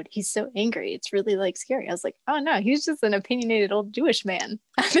so loud. He's so angry. It's really like scary. I was like, oh, no, he's just an opinionated old Jewish man.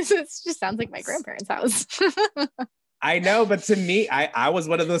 This just sounds like my grandparents' house. I know, but to me, I was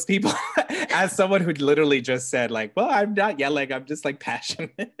one of those people as someone who literally just said like, well, I'm not yelling. I'm just like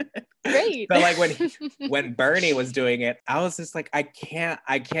passionate. Right. But like when Bernie was doing it, I was just like, I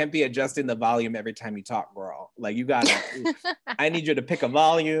can't be adjusting the volume every time you talk, girl. Like I need you to pick a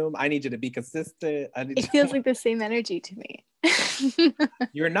volume. I need you to be consistent. It feels like the same energy to me.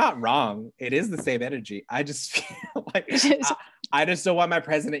 You're not wrong. It is the same energy. I just feel like I just don't want my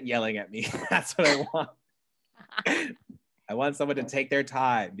president yelling at me. That's what I want. I want someone to take their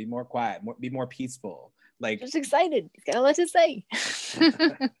time, be more quiet, be more peaceful. Like, just excited. He's got a lot to say.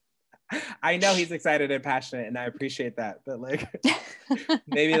 I know he's excited and passionate, and I appreciate that. But like,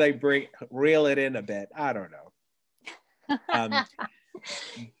 maybe like reel it in a bit. I don't know.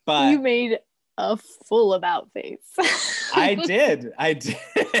 But you made a full about face. I did.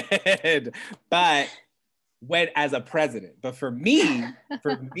 But when as a president, but for me,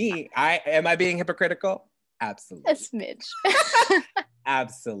 am I being hypocritical? Absolutely. A smidge.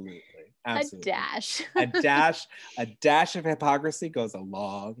 Absolutely. A dash. A dash of hypocrisy goes a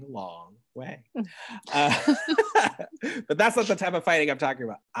long, long way. But that's not the type of fighting I'm talking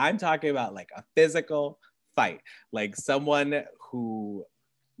about. I'm talking about like a physical fight, like someone who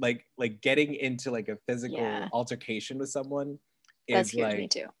like getting into like a physical altercation with someone is like, me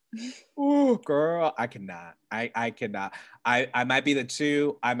too. Oh, girl, I cannot. I cannot. I might be the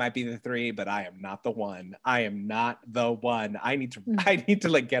 2, I might be the 3, but I am not the 1. I am not the one. I need to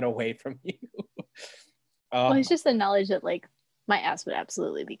like get away from you. Well, it's just the knowledge that like my ass would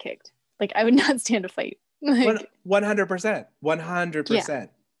absolutely be kicked. Like I would not stand a fight. Like, 100%. 100%. Yeah.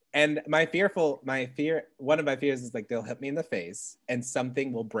 And one of my fears is like they'll hit me in the face and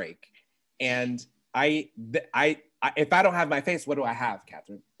something will break. And I if I don't have my face, what do I have,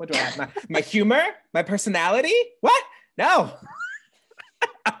 Catherine? What do I have? My humor? My personality? What? No.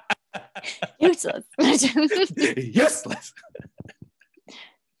 Useless. Useless.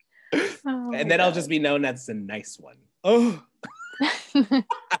 Oh and then God. I'll just be known as the nice one. Oh.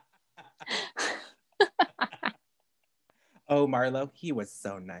 Oh, Marlo, he was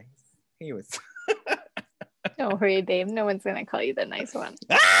so nice. He was. Don't worry, babe. No one's gonna call you the nice one.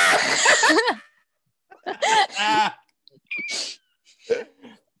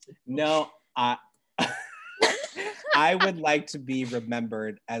 No, I would like to be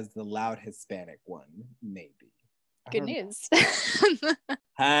remembered as the loud Hispanic one, maybe. Good news.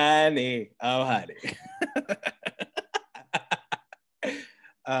 Honey. Oh, honey.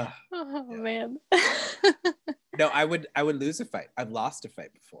 Oh, man. No, I would lose a fight. I've lost a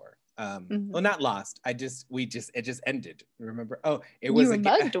fight before. Well, not lost. It just ended. Remember? Oh, it was you were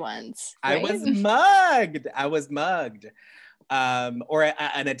mugged once. Right? I was mugged. Or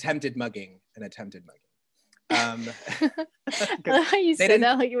an attempted mugging. I love how you said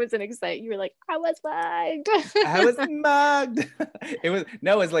that like it was an excitement. You were like, I was mugged. I was mugged. It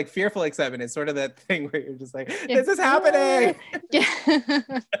was like fearful excitement. It's sort of that thing where you're just like, this is happening.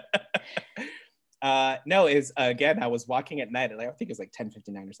 No, is again, I was walking at night, and I think it was like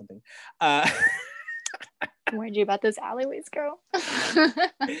 10:59 or something. Warned you about those alleyways, girl.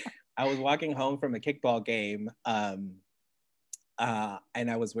 I was walking home from a kickball game, and I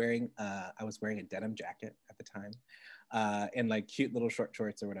was wearing a denim jacket at the time, and like cute little short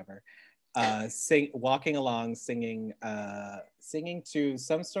shorts or whatever. Walking along, singing to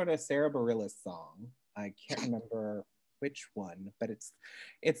some sort of Sarah Bareilles song. I can't remember which one, but it's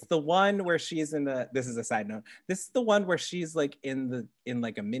the one where she's in the. This is a side note. This is the one where she's like in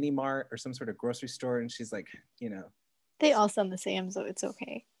like a mini mart or some sort of grocery store, and she's like, They all sound the same, so it's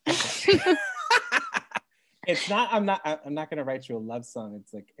okay. It's not. I'm not gonna write you a love song.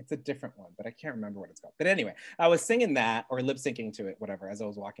 It's a different one, but I can't remember what it's called. But anyway, I was singing that or lip syncing to it, whatever, as I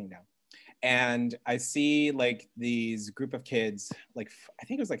was walking down, and I see like these group of kids, like I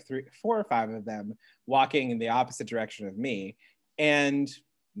think it was like 4 or 5 of them, walking in the opposite direction of me, and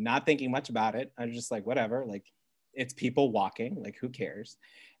not thinking much about it. I was just like, whatever, like it's people walking, like who cares?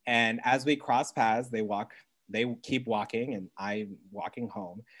 And as we cross paths, they keep walking, and I'm walking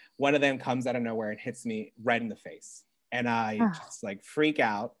home. One of them comes out of nowhere and hits me right in the face. And I just like freak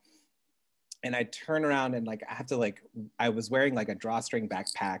out. And I turn around and like, I was wearing like a drawstring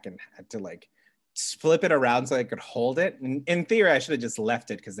backpack and had to like flip it around so I could hold it. And in theory, I should have just left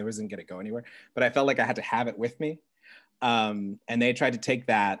it because it wasn't going to go anywhere. But I felt like I had to have it with me. And they tried to take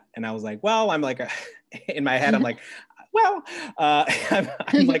that. And I was like, well, I'm like, in my head, I'm like, well, I'm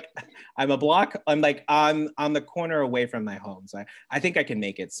like, I'm a block. I'm like on the corner away from my home. So I think I can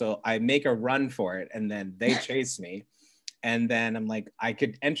make it. So I make a run for it, and then they chase me. And then I'm like, I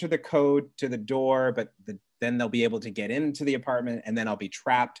could enter the code to the door, but then they'll be able to get into the apartment, and then I'll be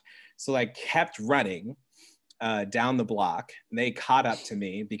trapped. So I kept running down the block. They caught up to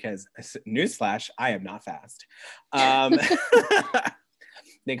me because, newsflash, I am not fast.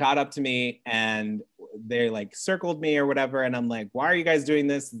 They caught up to me, and they like circled me or whatever. And I'm like, why are you guys doing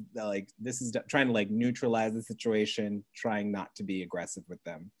this? Like, this is trying to like neutralize the situation, trying not to be aggressive with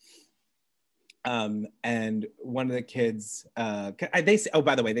them. And one of the kids, oh,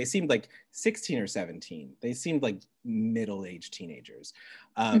 by the way, they seemed like 16 or 17. They seemed like middle-aged teenagers.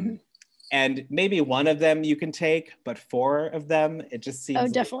 And maybe one of them you can take, but 4 of them, it just seems. Oh,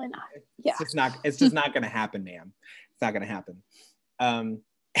 definitely not. Yeah. It's just not going to happen, ma'am. It's not going to happen.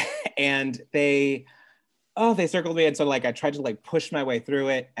 And they circled me, and so like I tried to like push my way through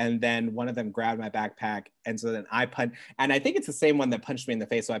it, and then one of them grabbed my backpack, and so then I punched, and I think it's the same one that punched me in the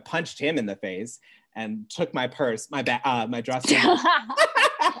face, so I punched him in the face and took my purse, my drawstring,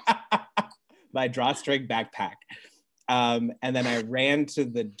 my drawstring backpack. And then I ran to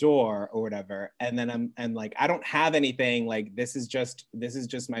the door or whatever, and then I'm like, I don't have anything, like this is just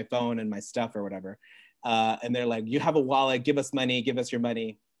my phone and my stuff or whatever. And they're like, you have a wallet, give us money, give us your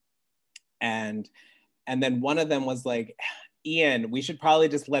money. And then one of them was like, Ian, we should probably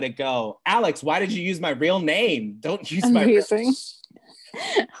just let it go. Alex, why did you use my real name? Don't use my real name.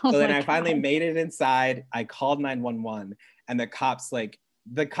 So then I finally made it inside. I called 911, and the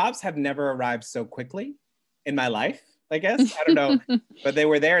cops have never arrived so quickly in my life, I guess. I don't know, but they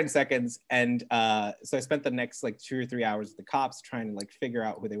were there in seconds. And so I spent the next like 2 or 3 hours with the cops trying to like figure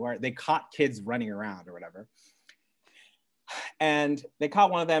out who they were. They caught kids running around or whatever. And they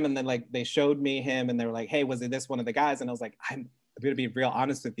caught one of them, and then like they showed me him, and they were like, hey, was it this one of the guys? And I was like, I'm gonna be real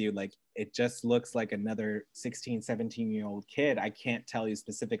honest with you, like it just looks like another 16, 17-year-old kid. I can't tell you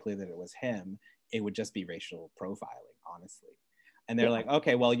specifically that it was him. It would just be racial profiling, honestly. And they're like,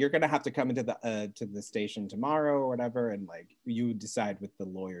 okay, well, you're gonna have to come into the station tomorrow or whatever, and like you decide with the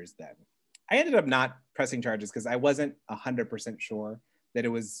lawyers then. I ended up not pressing charges because I wasn't 100% sure that it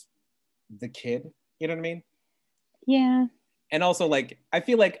was the kid, you know what I mean? Yeah. And also, like, I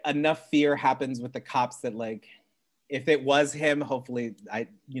feel like enough fear happens with the cops that, like, if it was him, hopefully,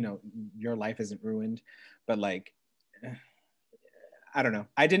 your life isn't ruined. But like, I don't know.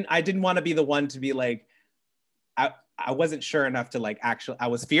 I didn't want to be the one to be like, I wasn't sure enough to like actually. I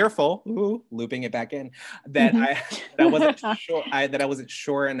was fearful, looping it back in, that I wasn't sure that I wasn't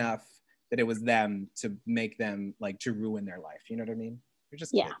sure enough that it was them to make them like to ruin their life. You know what I mean? They're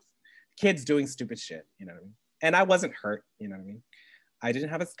just kids doing stupid shit. You know what I mean? And I wasn't hurt, you know what I mean? I didn't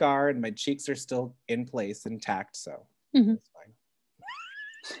have a scar, and my cheeks are still in place, intact, so it's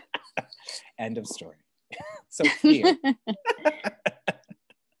fine. End of story. So fear.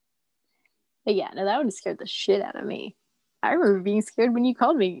 But yeah, no, that would have scared the shit out of me. I remember being scared when you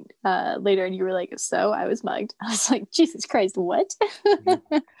called me later, and you were like, so I was mugged. I was like, Jesus Christ, what?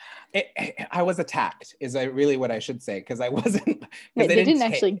 I was attacked, is really what I should say, because I wasn't. They didn't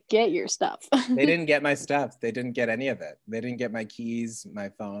actually get your stuff. They didn't get my stuff. They didn't get any of it. They didn't get my keys, my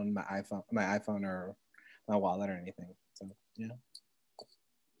phone, my iPhone, or my wallet or anything. So yeah.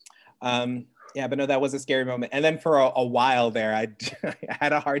 Yeah, but no, that was a scary moment. And then for a while there, I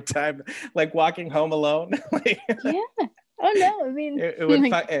had a hard time like walking home alone. Yeah. Oh no, I mean, it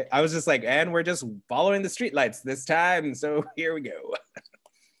would. I was just like, and we're just following the street lights this time, so here we go.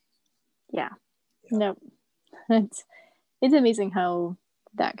 Yeah. No, it's amazing how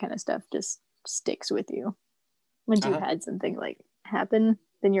that kind of stuff just sticks with you. Once you've had something like happen,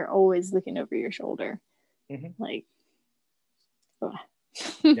 then you're always looking over your shoulder, like. Ugh.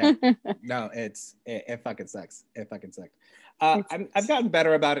 Yeah. No, it fucking sucks. It fucking sucked. I've gotten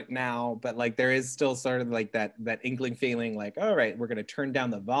better about it now, but like there is still sort of like that inkling feeling like, all right, we're gonna turn down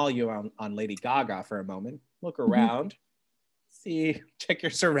the volume on Lady Gaga for a moment, look around, see, check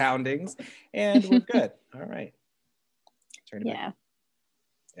your surroundings, and we're good. All right. Turn it back.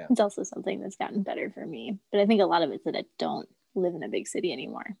 Yeah. It's also something that's gotten better for me, but I think a lot of it's that I don't live in a big city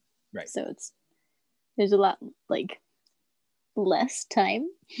anymore. Right. So there's a lot like less time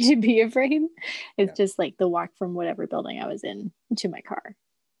to be afraid. It's just like the walk from whatever building I was in to my car,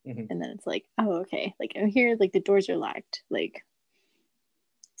 and then it's like, oh, okay, like I'm here, like the doors are locked. Like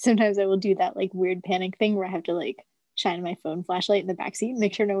sometimes I will do that like weird panic thing where I have to like shine my phone flashlight in the backseat and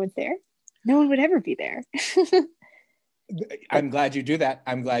make sure no one's there. No one would ever be there. I'm glad you do that.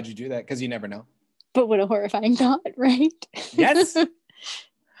 Because you never know. But what a horrifying thought, right? Yes.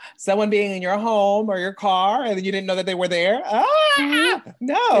 Someone being in your home or your car and you didn't know that they were there.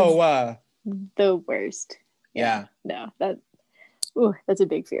 No. The worst. Yeah. No, that's a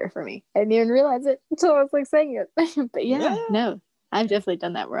big fear for me. I didn't even realize it until I was like saying it. But no, I've definitely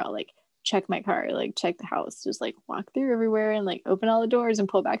done that where I'll like check my car, like check the house, just like walk through everywhere and like open all the doors and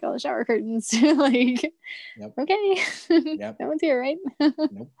pull back all the shower curtains. Like, okay, no one's here, right?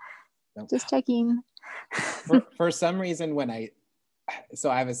 Nope. Just checking. For some reason, so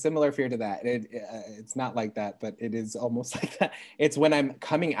I have a similar fear to that. It's not like that, but it is almost like that. It's when I'm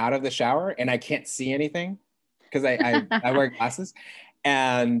coming out of the shower and I can't see anything because I wear glasses,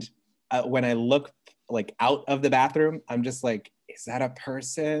 and when I look like out of the bathroom, I'm just like, is that a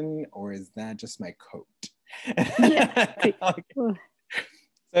person or is that just my coat? Yeah. Like, so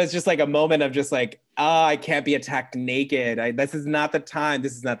it's just like a moment of just like, oh, I can't be attacked naked. This is not the time.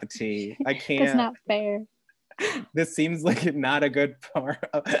 This is not the tea. I can't. That's not fair. This seems like not a good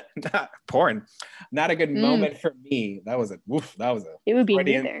not a good moment for me. That was a woof. That was a it would be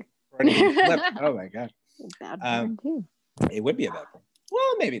Freudian, neither. Freudian slip. Oh my god. Bad porn too. It would be a bad porn.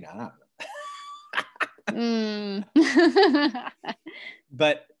 Well, maybe not. I don't know.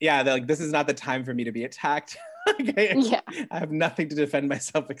 But yeah, like this is not the time for me to be attacked. I have nothing to defend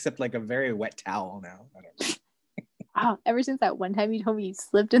myself except like a very wet towel now. I don't know. Wow, ever since that one time you told me you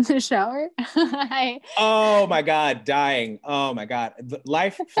slipped in the shower, oh my god, dying. Oh my god,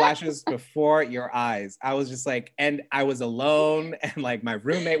 life flashes before your eyes. I was just like, and I was alone, and like my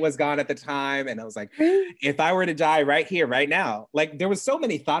roommate was gone at the time, and I was like, if I were to die right here, right now, like there was so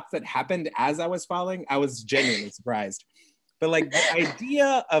many thoughts that happened as I was falling. I was genuinely surprised. But like the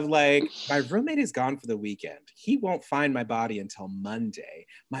idea of like, my roommate is gone for the weekend. He won't find my body until Monday.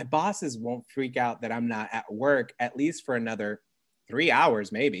 My bosses won't freak out that I'm not at work, at least for another 3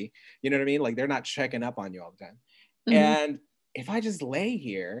 hours, maybe. You know what I mean? Like they're not checking up on you all the time. Mm-hmm. And if I just lay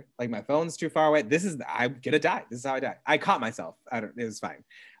here, like my phone's too far away, I'm gonna die. This is how I die. I caught myself. It was fine.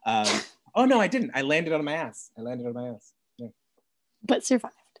 Oh no, I didn't. I landed on my ass. Yeah. But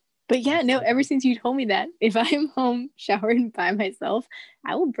survived. But yeah, no, ever since you told me that, if I'm home showering by myself,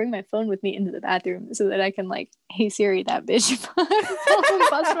 I will bring my phone with me into the bathroom so that I can like, hey Siri, that bitch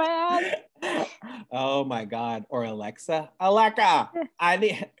bust my ass. Oh my God. Or Alexa, I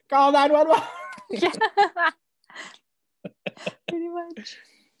need call 911. Yeah. Pretty much.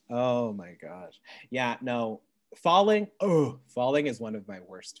 Oh my gosh. Yeah, no. Falling is one of my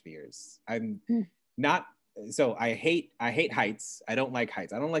worst fears. I'm not so I hate heights. I don't like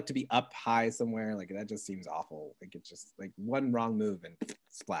heights. I don't like to be up high somewhere. Like that just seems awful. Like it's just like one wrong move and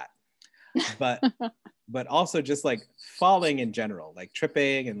splat. But also just like falling in general, like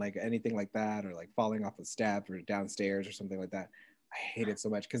tripping and like anything like that, or like falling off a step or downstairs or something like that. I hate it so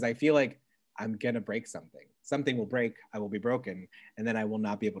much because I feel like I'm gonna break something. Something will break, I will be broken, and then I will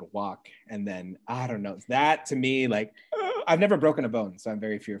not be able to walk. And then I don't know. That to me, like I've never broken a bone, so I'm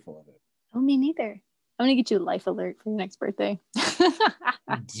very fearful of it. Oh, me neither. I'm gonna get you a life alert for your next birthday.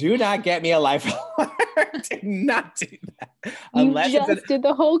 Do not get me a life alert. Do not do that. Unless you just did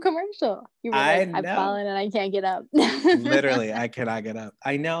the whole commercial. You were like, I've fallen and I can't get up. Literally, I cannot get up.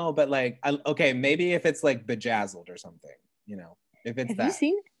 I know, but like, okay, maybe if it's like Bejazzled or something, you know, if it's Have you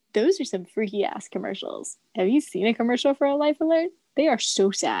seen? Those are some freaky ass commercials. Have you seen a commercial for a life alert? They are so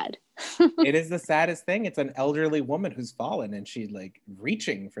sad. It is the saddest thing. It's an elderly woman who's fallen and she's like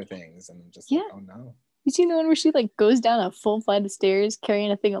reaching for things and just like, oh no. You seen the one where she like goes down a full flight of stairs carrying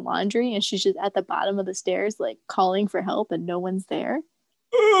a thing of laundry and she's just at the bottom of the stairs like calling for help and no one's there?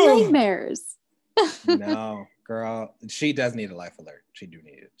 Nightmares. No, girl. She does need a life alert. She do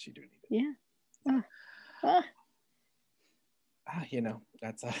need it. Yeah. You know,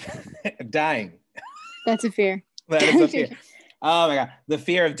 that's dying. That's a fear. That is a fear. Oh my God. The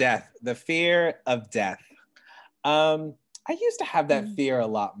fear of death. I used to have that fear a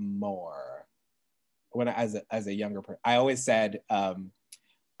lot more when as a younger person. I always said, I'm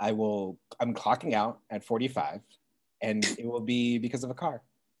clocking out at 45 and it will be because of a car.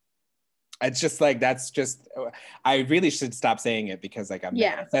 It's just like, I really should stop saying it because like I'm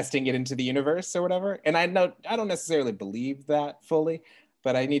manifesting it into the universe or whatever. And I know I don't necessarily believe that fully,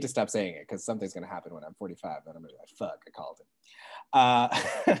 but I need to stop saying it because something's going to happen when I'm 45 and I'm going to be like, fuck, I called it.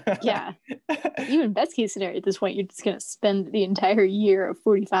 Yeah. Even best case scenario at this point, you're just going to spend the entire year of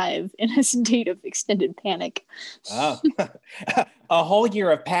 45 in a state of extended panic. Oh. A whole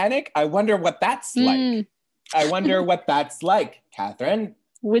year of panic? I wonder what that's like. I wonder what that's like, Catherine.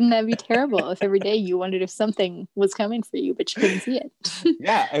 Wouldn't that be terrible if every day you wondered if something was coming for you, but you couldn't see it?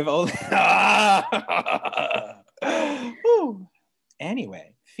 Yeah, if only.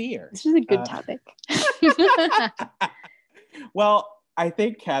 Anyway, fear. This is a good topic. Well, I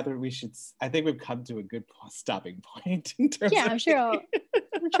think, Catherine, I think we've come to a good stopping point in terms of I'm sure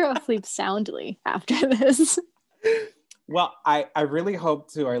I'll sleep soundly after this. Well, I really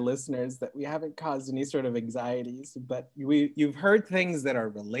hope to our listeners that we haven't caused any sort of anxieties, but you've heard things that are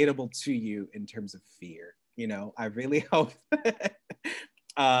relatable to you in terms of fear. You know, I really hope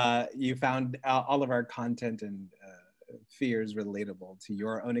you found all of our content and fears relatable to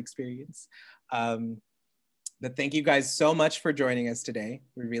your own experience. But thank you guys so much for joining us today.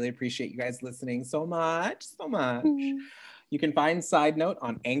 We really appreciate you guys listening so much. You can find Side Note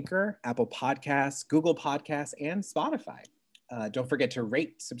on Anchor, Apple Podcasts, Google Podcasts, and Spotify. Don't forget to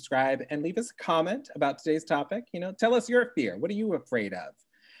rate, subscribe, and leave us a comment about today's topic. You know, tell us your fear. What are you afraid of?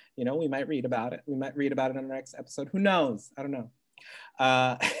 You know, we might read about it. We might read about it on our next episode. Who knows? I don't know.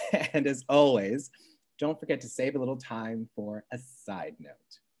 And as always, don't forget to save a little time for a side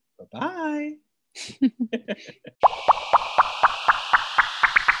note. Bye-bye.